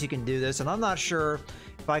different ways you can do this, and I'm not sure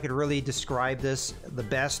if I could really describe this the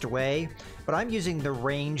best way, but I'm using the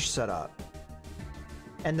range setup.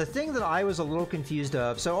 And the thing that I was a little confused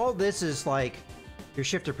of, so all this is like your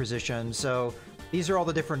shifter position. So these are all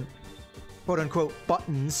the different quote-unquote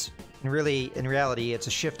buttons. And really, in reality, it's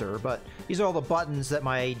a shifter, but these are all the buttons that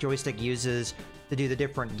my joystick uses to do the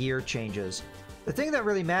different gear changes. The thing that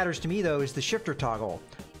really matters to me, though, is the shifter toggle.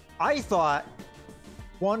 I thought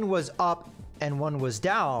one was up and one was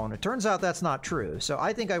down. It turns out that's not true. So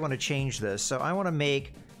I think I want to change this. So I want to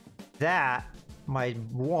make that my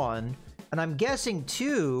 1. And I'm guessing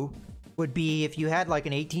 2 would be if you had like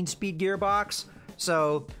an 18-speed gearbox.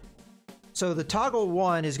 So the toggle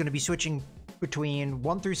 1 is going to be switching between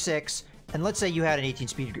 1 through 6. And let's say you had an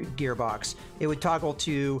 18-speed gearbox. It would toggle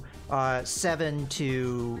to 7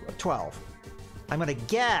 to 12. I'm going to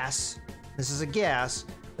guess, this is a guess,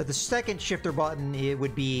 that the second shifter button, it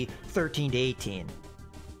would be 13 to 18.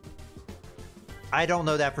 I don't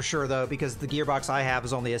know that for sure, though, because the gearbox I have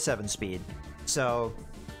is only a 7-speed. So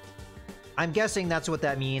I'm guessing that's what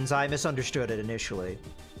that means. I misunderstood it initially.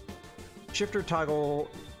 Shifter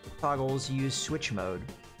toggles use switch mode.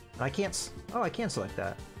 I can't... Oh, I can select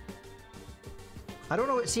that. I don't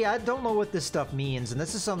know... See, I don't know what this stuff means, and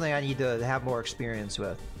this is something I need to have more experience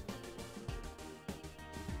with.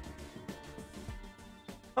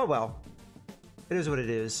 Oh well. It is what it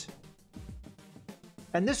is.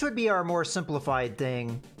 And this would be our more simplified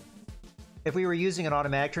thing. If we were using an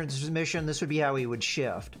automatic transmission, this would be how we would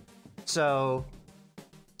shift. So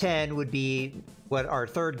 10 would be what our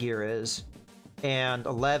third gear is, and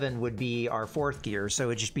 11 would be our fourth gear, so it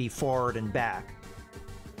would just be forward and back.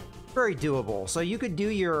 Very doable. So you could do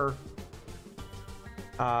your,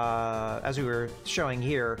 as we were showing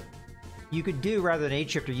here, you could do, rather than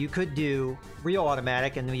 8-shifter, you could do real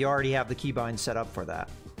automatic, and we already have the keybind set up for that.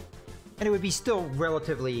 And it would be still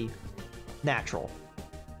relatively natural.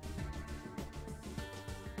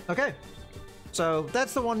 Okay. So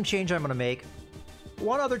that's the one change I'm going to make.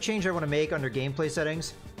 One other change I want to make under gameplay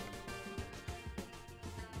settings.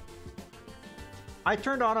 I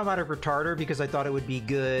turned on automatic retarder because I thought it would be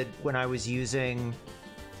good when I was using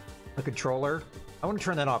a controller. I want to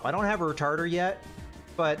turn that off. I don't have a retarder yet,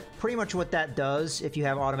 but pretty much what that does if you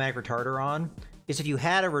have automatic retarder on is if you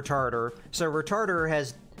had a retarder, so a retarder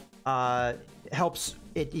has helps,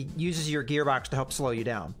 it uses your gearbox to help slow you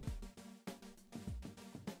down.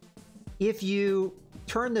 If you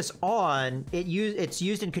turn this on, it's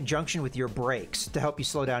used in conjunction with your brakes to help you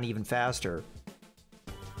slow down even faster.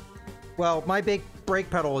 Well, my big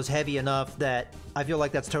brake pedal is heavy enough that I feel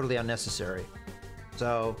like that's totally unnecessary.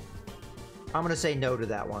 So I'm going to say no to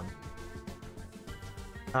that one.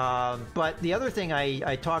 But the other thing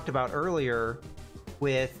I talked about earlier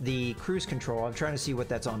with the cruise control. I'm trying to see what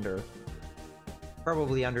that's under.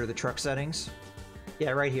 Probably under the truck settings. Yeah,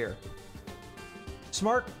 right here.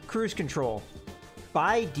 Smart cruise control.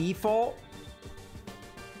 By default,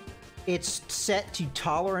 it's set to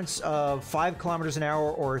tolerance of 5 kilometers an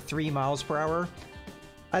hour or 3 miles per hour.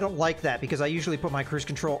 I don't like that because I usually put my cruise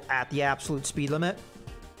control at the absolute speed limit.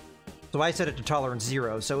 So I set it to tolerance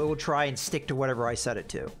 0, so it will try and stick to whatever I set it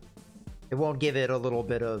to. It won't give it a little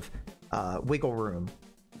bit of wiggle room.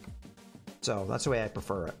 So that's the way I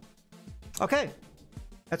prefer it. Okay,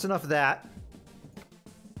 that's enough of that.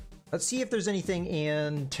 Let's see if there's anything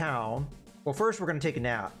in town. Well, first we're going to take a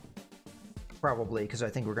nap. Probably, because I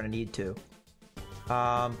think we're going to need to.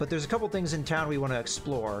 But there's a couple things in town we want to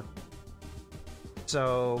explore.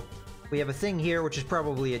 So we have a thing here, which is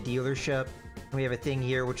probably a dealership. And we have a thing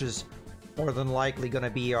here, which is more than likely going to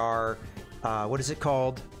be our, what is it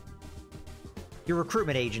called? Your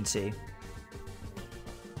recruitment agency.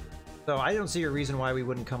 So I don't see a reason why we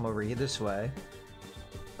wouldn't come over here this way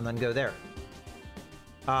and then go there.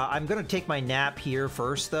 I'm going to take my nap here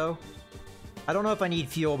first, though. I don't know if I need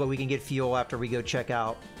fuel, but we can get fuel after we go check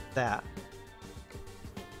out that.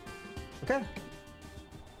 Okay.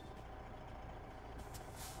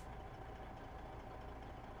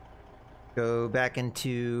 Go back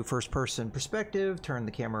into first-person perspective, turn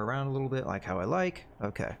the camera around a little bit, like how I like.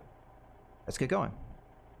 Okay. Let's get going.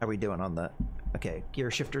 How are we doing on that? Okay,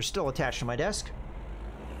 gear shifter's still attached to my desk.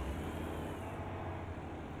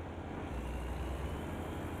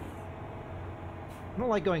 I don't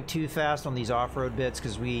like going too fast on these off-road bits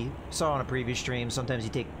because we saw on a previous stream sometimes you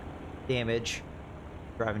take damage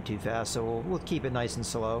driving too fast, so we'll keep it nice and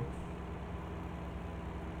slow.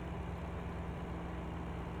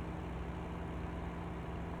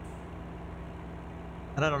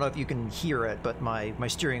 And I don't know if you can hear it, but my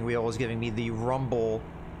steering wheel is giving me the rumble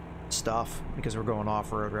stuff because we're going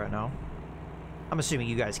off-road right now. I'm assuming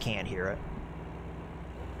you guys can't hear it.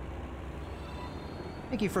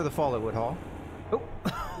 Thank you for the follow, Woodhall. Oh,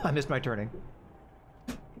 I missed my turning.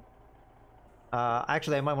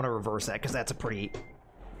 Actually, I might want to reverse that because that's a pretty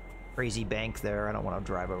crazy bank there. I don't want to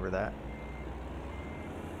drive over that.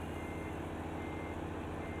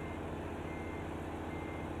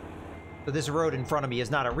 So this road in front of me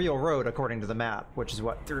is not a real road according to the map, which is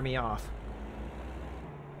what threw me off.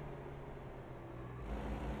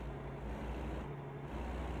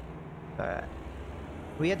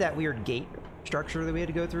 We had that weird gate structure that we had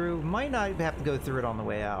to go through. Might not have to go through it on the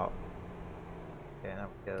way out. Okay, now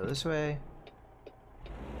we go this way.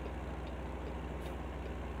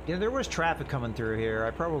 You know, there was traffic coming through here.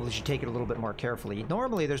 I probably should take it a little bit more carefully.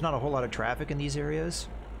 Normally, there's not a whole lot of traffic in these areas.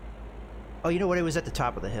 Oh, you know what? It was at the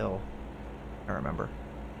top of the hill. I remember.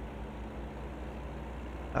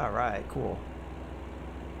 Alright, cool.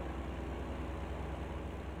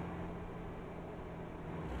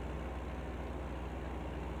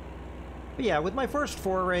 But yeah, with my first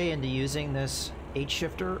foray into using this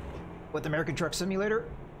H-shifter with American Truck Simulator,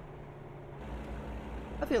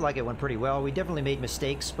 I feel like it went pretty well. We definitely made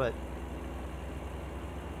mistakes, but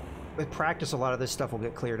with practice, a lot of this stuff will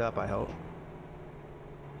get cleared up, I hope.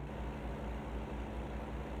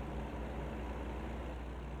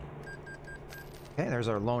 Okay, there's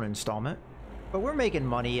our loan installment. But we're making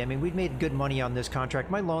money. I mean, we've made good money on this contract.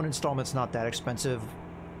 My loan installment's not that expensive.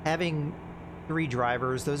 Having 3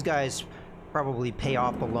 drivers, those guys probably pay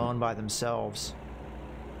off the loan by themselves.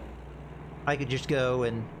 I could just go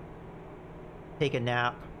and take a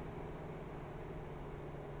nap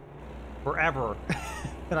forever,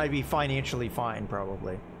 and I'd be financially fine,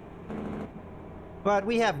 probably. But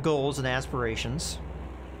we have goals and aspirations.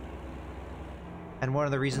 And one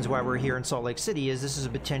of the reasons why we're here in Salt Lake City is this is a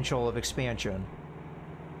potential of expansion.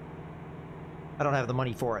 I don't have the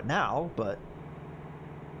money for it now, but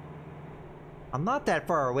I'm not that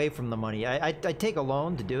far away from the money. I'd take a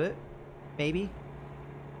loan to do it, maybe.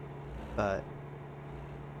 But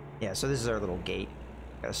yeah, so this is our little gate.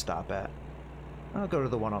 Gotta stop at. I'll go to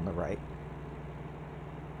the one on the right.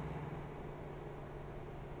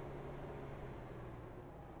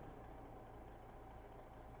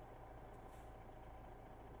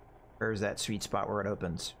 There's that sweet spot where it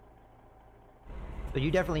opens. But you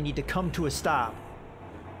definitely need to come to a stop.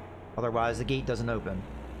 Otherwise, the gate doesn't open.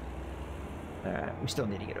 Alright, we still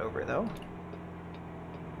need to get over, though.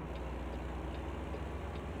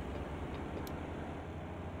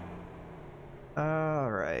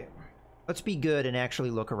 Alright. Let's be good and actually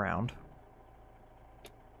look around.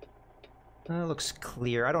 Looks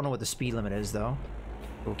clear. I don't know what the speed limit is, though.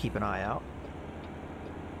 We'll keep an eye out.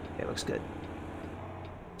 Okay, looks good.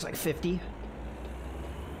 It's like 50.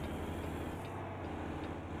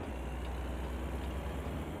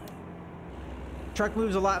 truck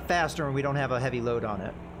moves a lot faster when we don't have a heavy load on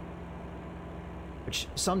it. Which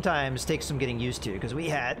sometimes takes some getting used to, because we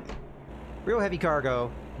had real heavy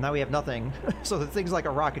cargo, now we have nothing. So the thing's like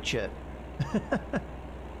a rocket ship.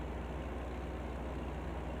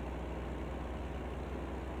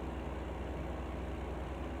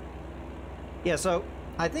 Yeah, so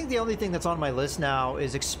I think the only thing that's on my list now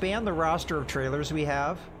is expand the roster of trailers we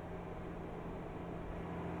have.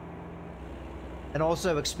 And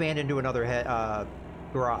also expand into another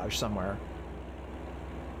garage somewhere.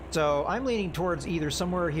 So I'm leaning towards either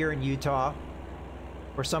somewhere here in Utah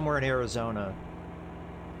or somewhere in Arizona.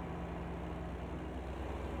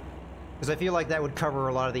 Because I feel like that would cover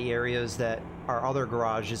a lot of the areas that our other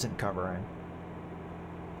garage isn't covering.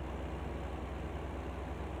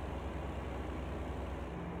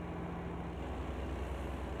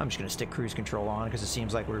 I'm just going to stick cruise control on because it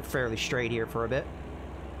seems like we're fairly straight here for a bit.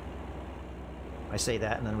 I say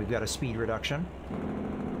that, and then we've got a speed reduction.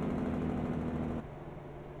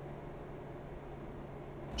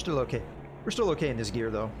 Still okay. We're still okay in this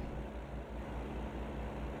gear, though.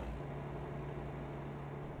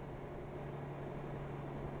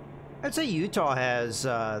 I'd say Utah has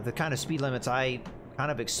the kind of speed limits I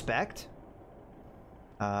kind of expect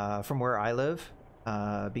from where I live,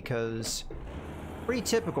 because pretty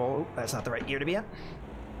typical, that's not the right gear to be in.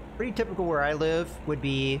 Pretty typical where I live would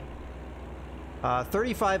be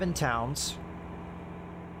 35 in towns.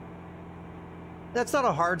 That's not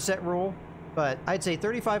a hard set rule, but I'd say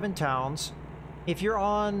 35 in towns. If you're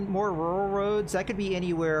on more rural roads, that could be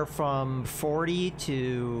anywhere from 40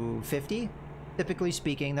 to 50, typically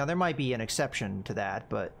speaking. Now, there might be an exception to that,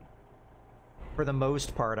 but for the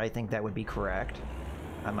most part, I think that would be correct.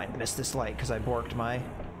 I might miss this light because I borked my...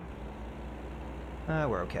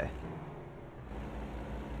 we're okay.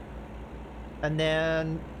 And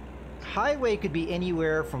then highway could be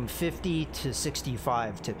anywhere from 50 to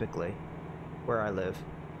 65 typically where I live.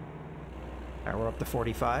 All right, we're up to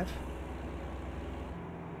 45.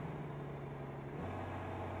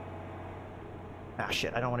 Ah,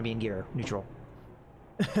 shit, I don't want to be in gear. Neutral.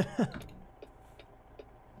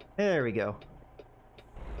 There we go.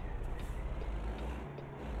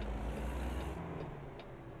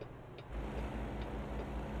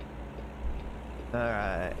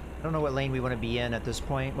 Alright. I don't know what lane we want to be in at this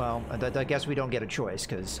point. Well, I guess we don't get a choice,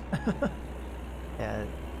 because... yeah,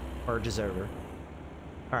 merge is over.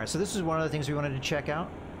 Alright, so this is one of the things we wanted to check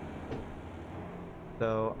out.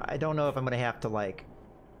 So, I don't know if I'm going to have to, like...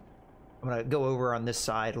 I'm going to go over on this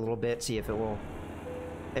side a little bit, see if it will...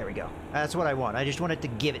 There we go. That's what I want. I just want it to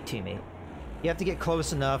give it to me. You have to get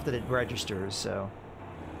close enough that it registers, so...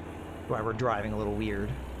 That's why we're driving a little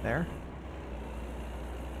weird. There.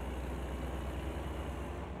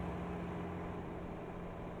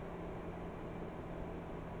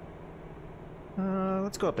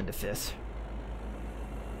 Let's go up into 5th.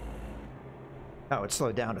 Oh, it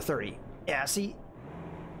slowed down to 30. Yeah, see?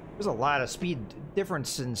 There's a lot of speed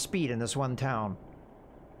difference in speed in this one town.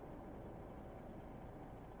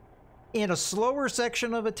 In a slower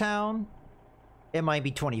section of a town, it might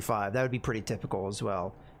be 25. That would be pretty typical as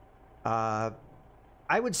well. I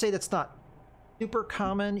would say that's not super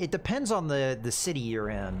common. It depends on the city you're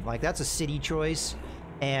in. Like, that's a city choice,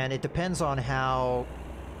 and it depends on how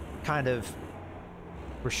kind of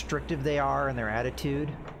restrictive they are in their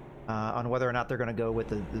attitude on whether or not they're going to go with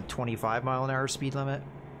the 25 mile an hour speed limit.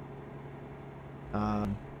 But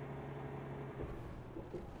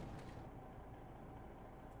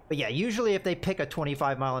yeah, usually if they pick a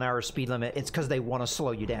 25 mile an hour speed limit, it's because they want to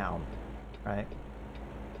slow you down, right?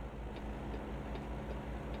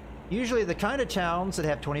 Usually the kind of towns that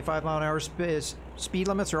have 25 mile an hour speed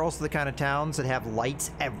limits are also the kind of towns that have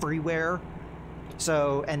lights everywhere.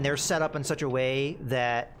 So, and they're set up in such a way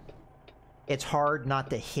that it's hard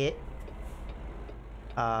not to hit.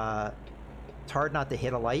 It's hard not to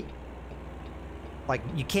hit a light. Like,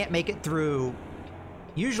 you can't make it through.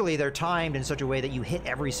 Usually they're timed in such a way that you hit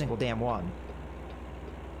every single damn one.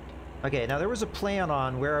 Okay, now there was a plan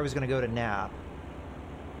on where I was going to go to nap.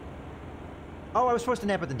 Oh, I was supposed to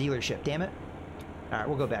nap at the dealership, damn it. Alright,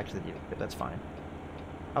 we'll go back to the dealership, that's fine.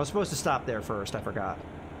 I was supposed to stop there first, I forgot.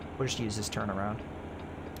 We'll just use this turnaround.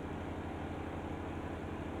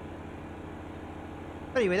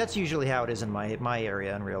 Anyway, that's usually how it is in my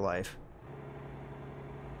area in real life.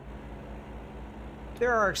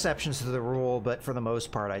 There are exceptions to the rule, but for the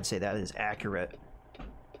most part, I'd say that is accurate.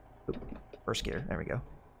 Oop, first gear, there we go.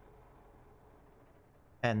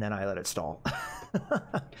 And then I let it stall.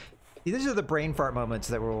 These are the brain fart moments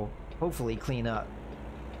that we'll hopefully clean up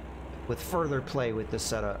with further play with this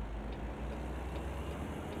setup.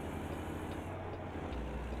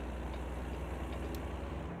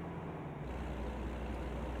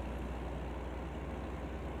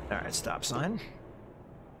 Alright, stop sign.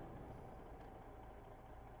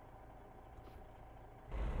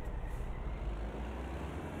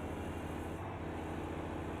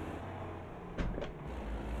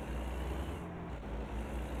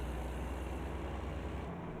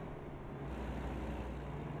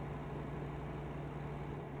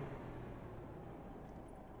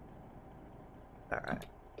 Alright.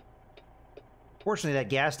 Fortunately, that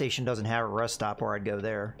gas station doesn't have a rest stop, or I'd go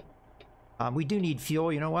there. We do need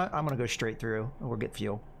fuel. You know what? I'm going to go straight through, and we'll get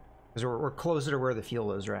fuel. Because we're closer to where the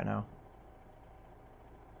fuel is right now.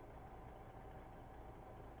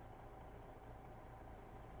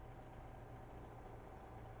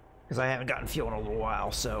 Because I haven't gotten fuel in a little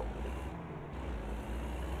while, so...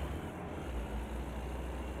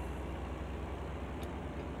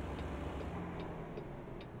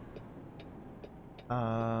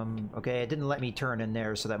 Okay, it didn't let me turn in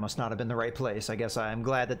there, so that must not have been the right place. I guess I'm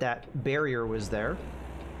glad that that barrier was there.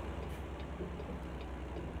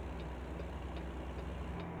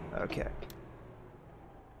 Okay.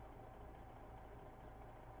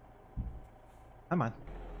 Come on.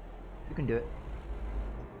 You can do it.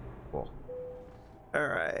 Cool.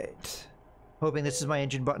 Alright. Hoping this is my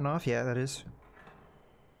engine button off. Yeah, that is.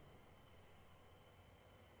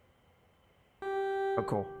 Oh,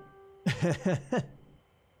 cool.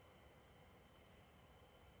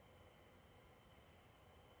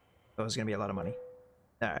 Oh, it's gonna be a lot of money.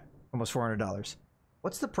 Alright, almost $400.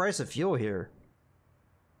 What's the price of fuel here?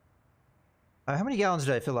 How many gallons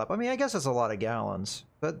did I fill up? I mean, I guess that's a lot of gallons.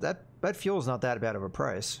 But that fuel's not that bad of a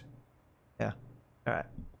price. Yeah. Alright.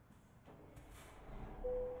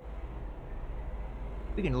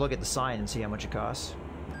 We can look at the sign and see how much it costs.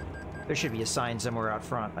 There should be a sign somewhere out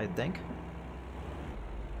front, I think.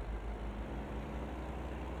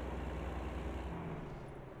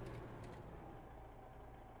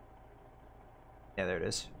 Yeah, there it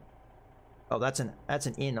is. Oh, that's an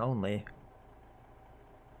in only.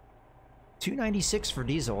 $2.96 for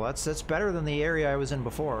diesel. That's better than the area I was in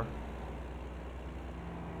before.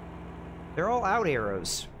 They're all out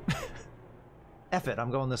arrows. F it,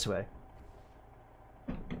 I'm going this way.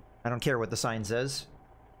 I don't care what the sign says.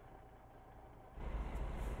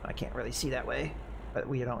 I can't really see that way, but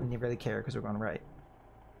we don't really care because we're going right.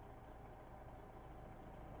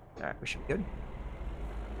 Alright, we should be good.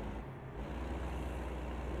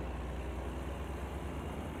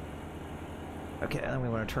 Okay, and then we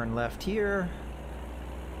want to turn left here.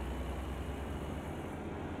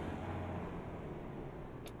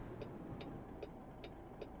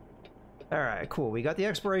 Alright, cool. We got the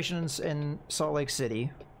explorations in Salt Lake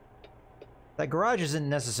City. That garage isn't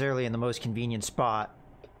necessarily in the most convenient spot.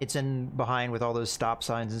 It's in behind with all those stop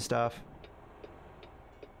signs and stuff.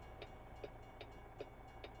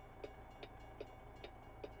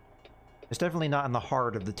 It's definitely not in the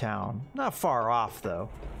heart of the town. Not far off, though.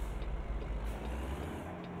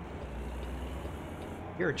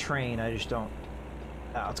 You're a train, I just don't...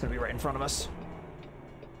 Oh, it's gonna be right in front of us.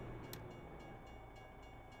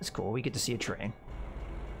 It's cool, we get to see a train.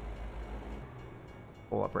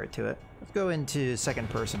 Pull up right to it. Let's go into second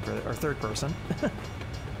person, or third person.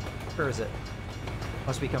 Where is it?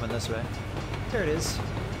 Must be coming this way. There it is.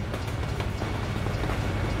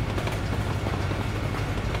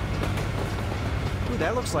 Ooh,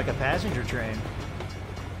 that looks like a passenger train.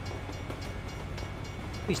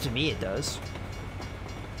 At least to me it does.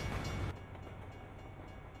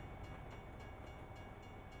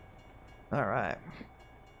 Alright.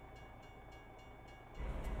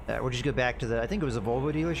 We'll just go back to the... I think it was a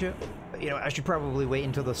Volvo dealership. But, you know, I should probably wait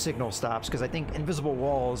until the signal stops, because I think invisible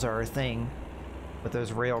walls are a thing with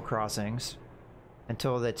those rail crossings.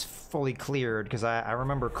 Until that's fully cleared, because I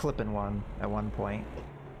remember clipping one at one point.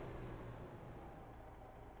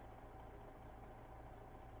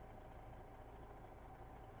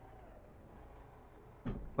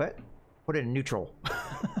 What? Put it in neutral.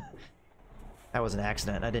 That was an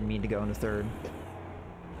accident. I didn't mean to go into third.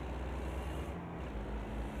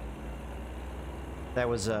 That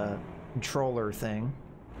was a controller thing.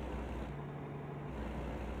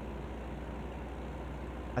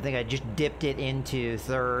 I think I just dipped it into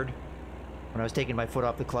third when I was taking my foot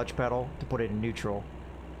off the clutch pedal to put it in neutral.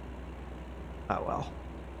 Oh well.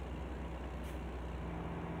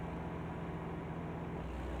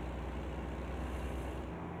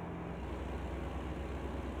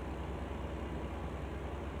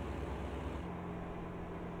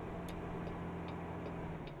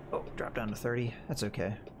 Oh, drop down to 30. That's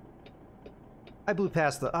okay. I blew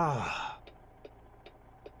past the... Ah.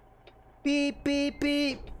 Beep, beep,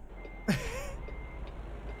 beep.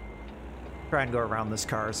 Try and go around this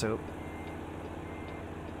car, so...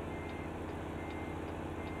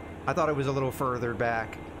 I thought it was a little further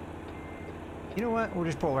back. You know what? We'll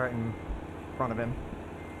just pull right in front of him.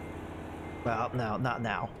 Well, no, not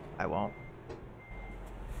now. I won't.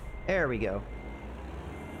 There we go.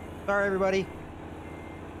 Sorry, everybody.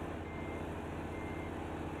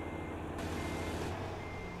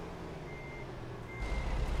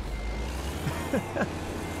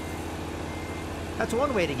 That's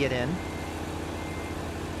one way to get in.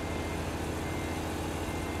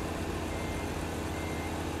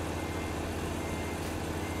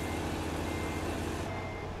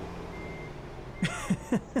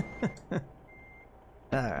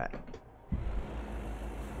 All right.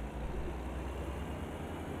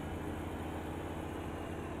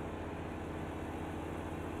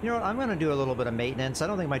 You know what? I'm going to do a little bit of maintenance. I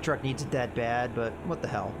don't think my truck needs it that bad, but what the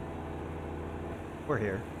hell? We're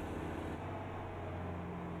here.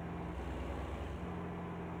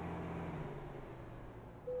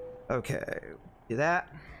 Okay. Do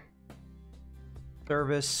that.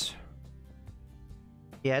 Service.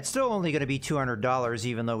 Yeah, it's still only going to be $200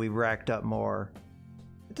 even though we racked up more.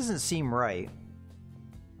 It doesn't seem right.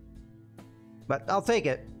 But I'll take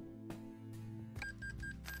it.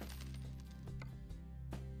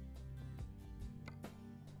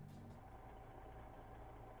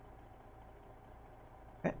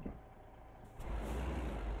 Okay.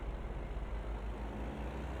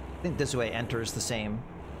 I think this way enters the same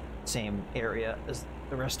area as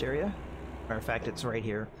the rest area. Matter of fact, it's right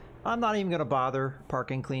here. I'm not even gonna bother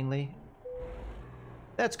parking cleanly.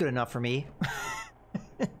 That's good enough for me.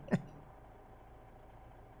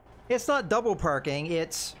 It's not double parking,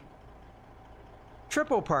 it's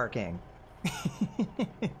triple parking.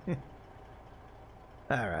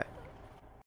 All right.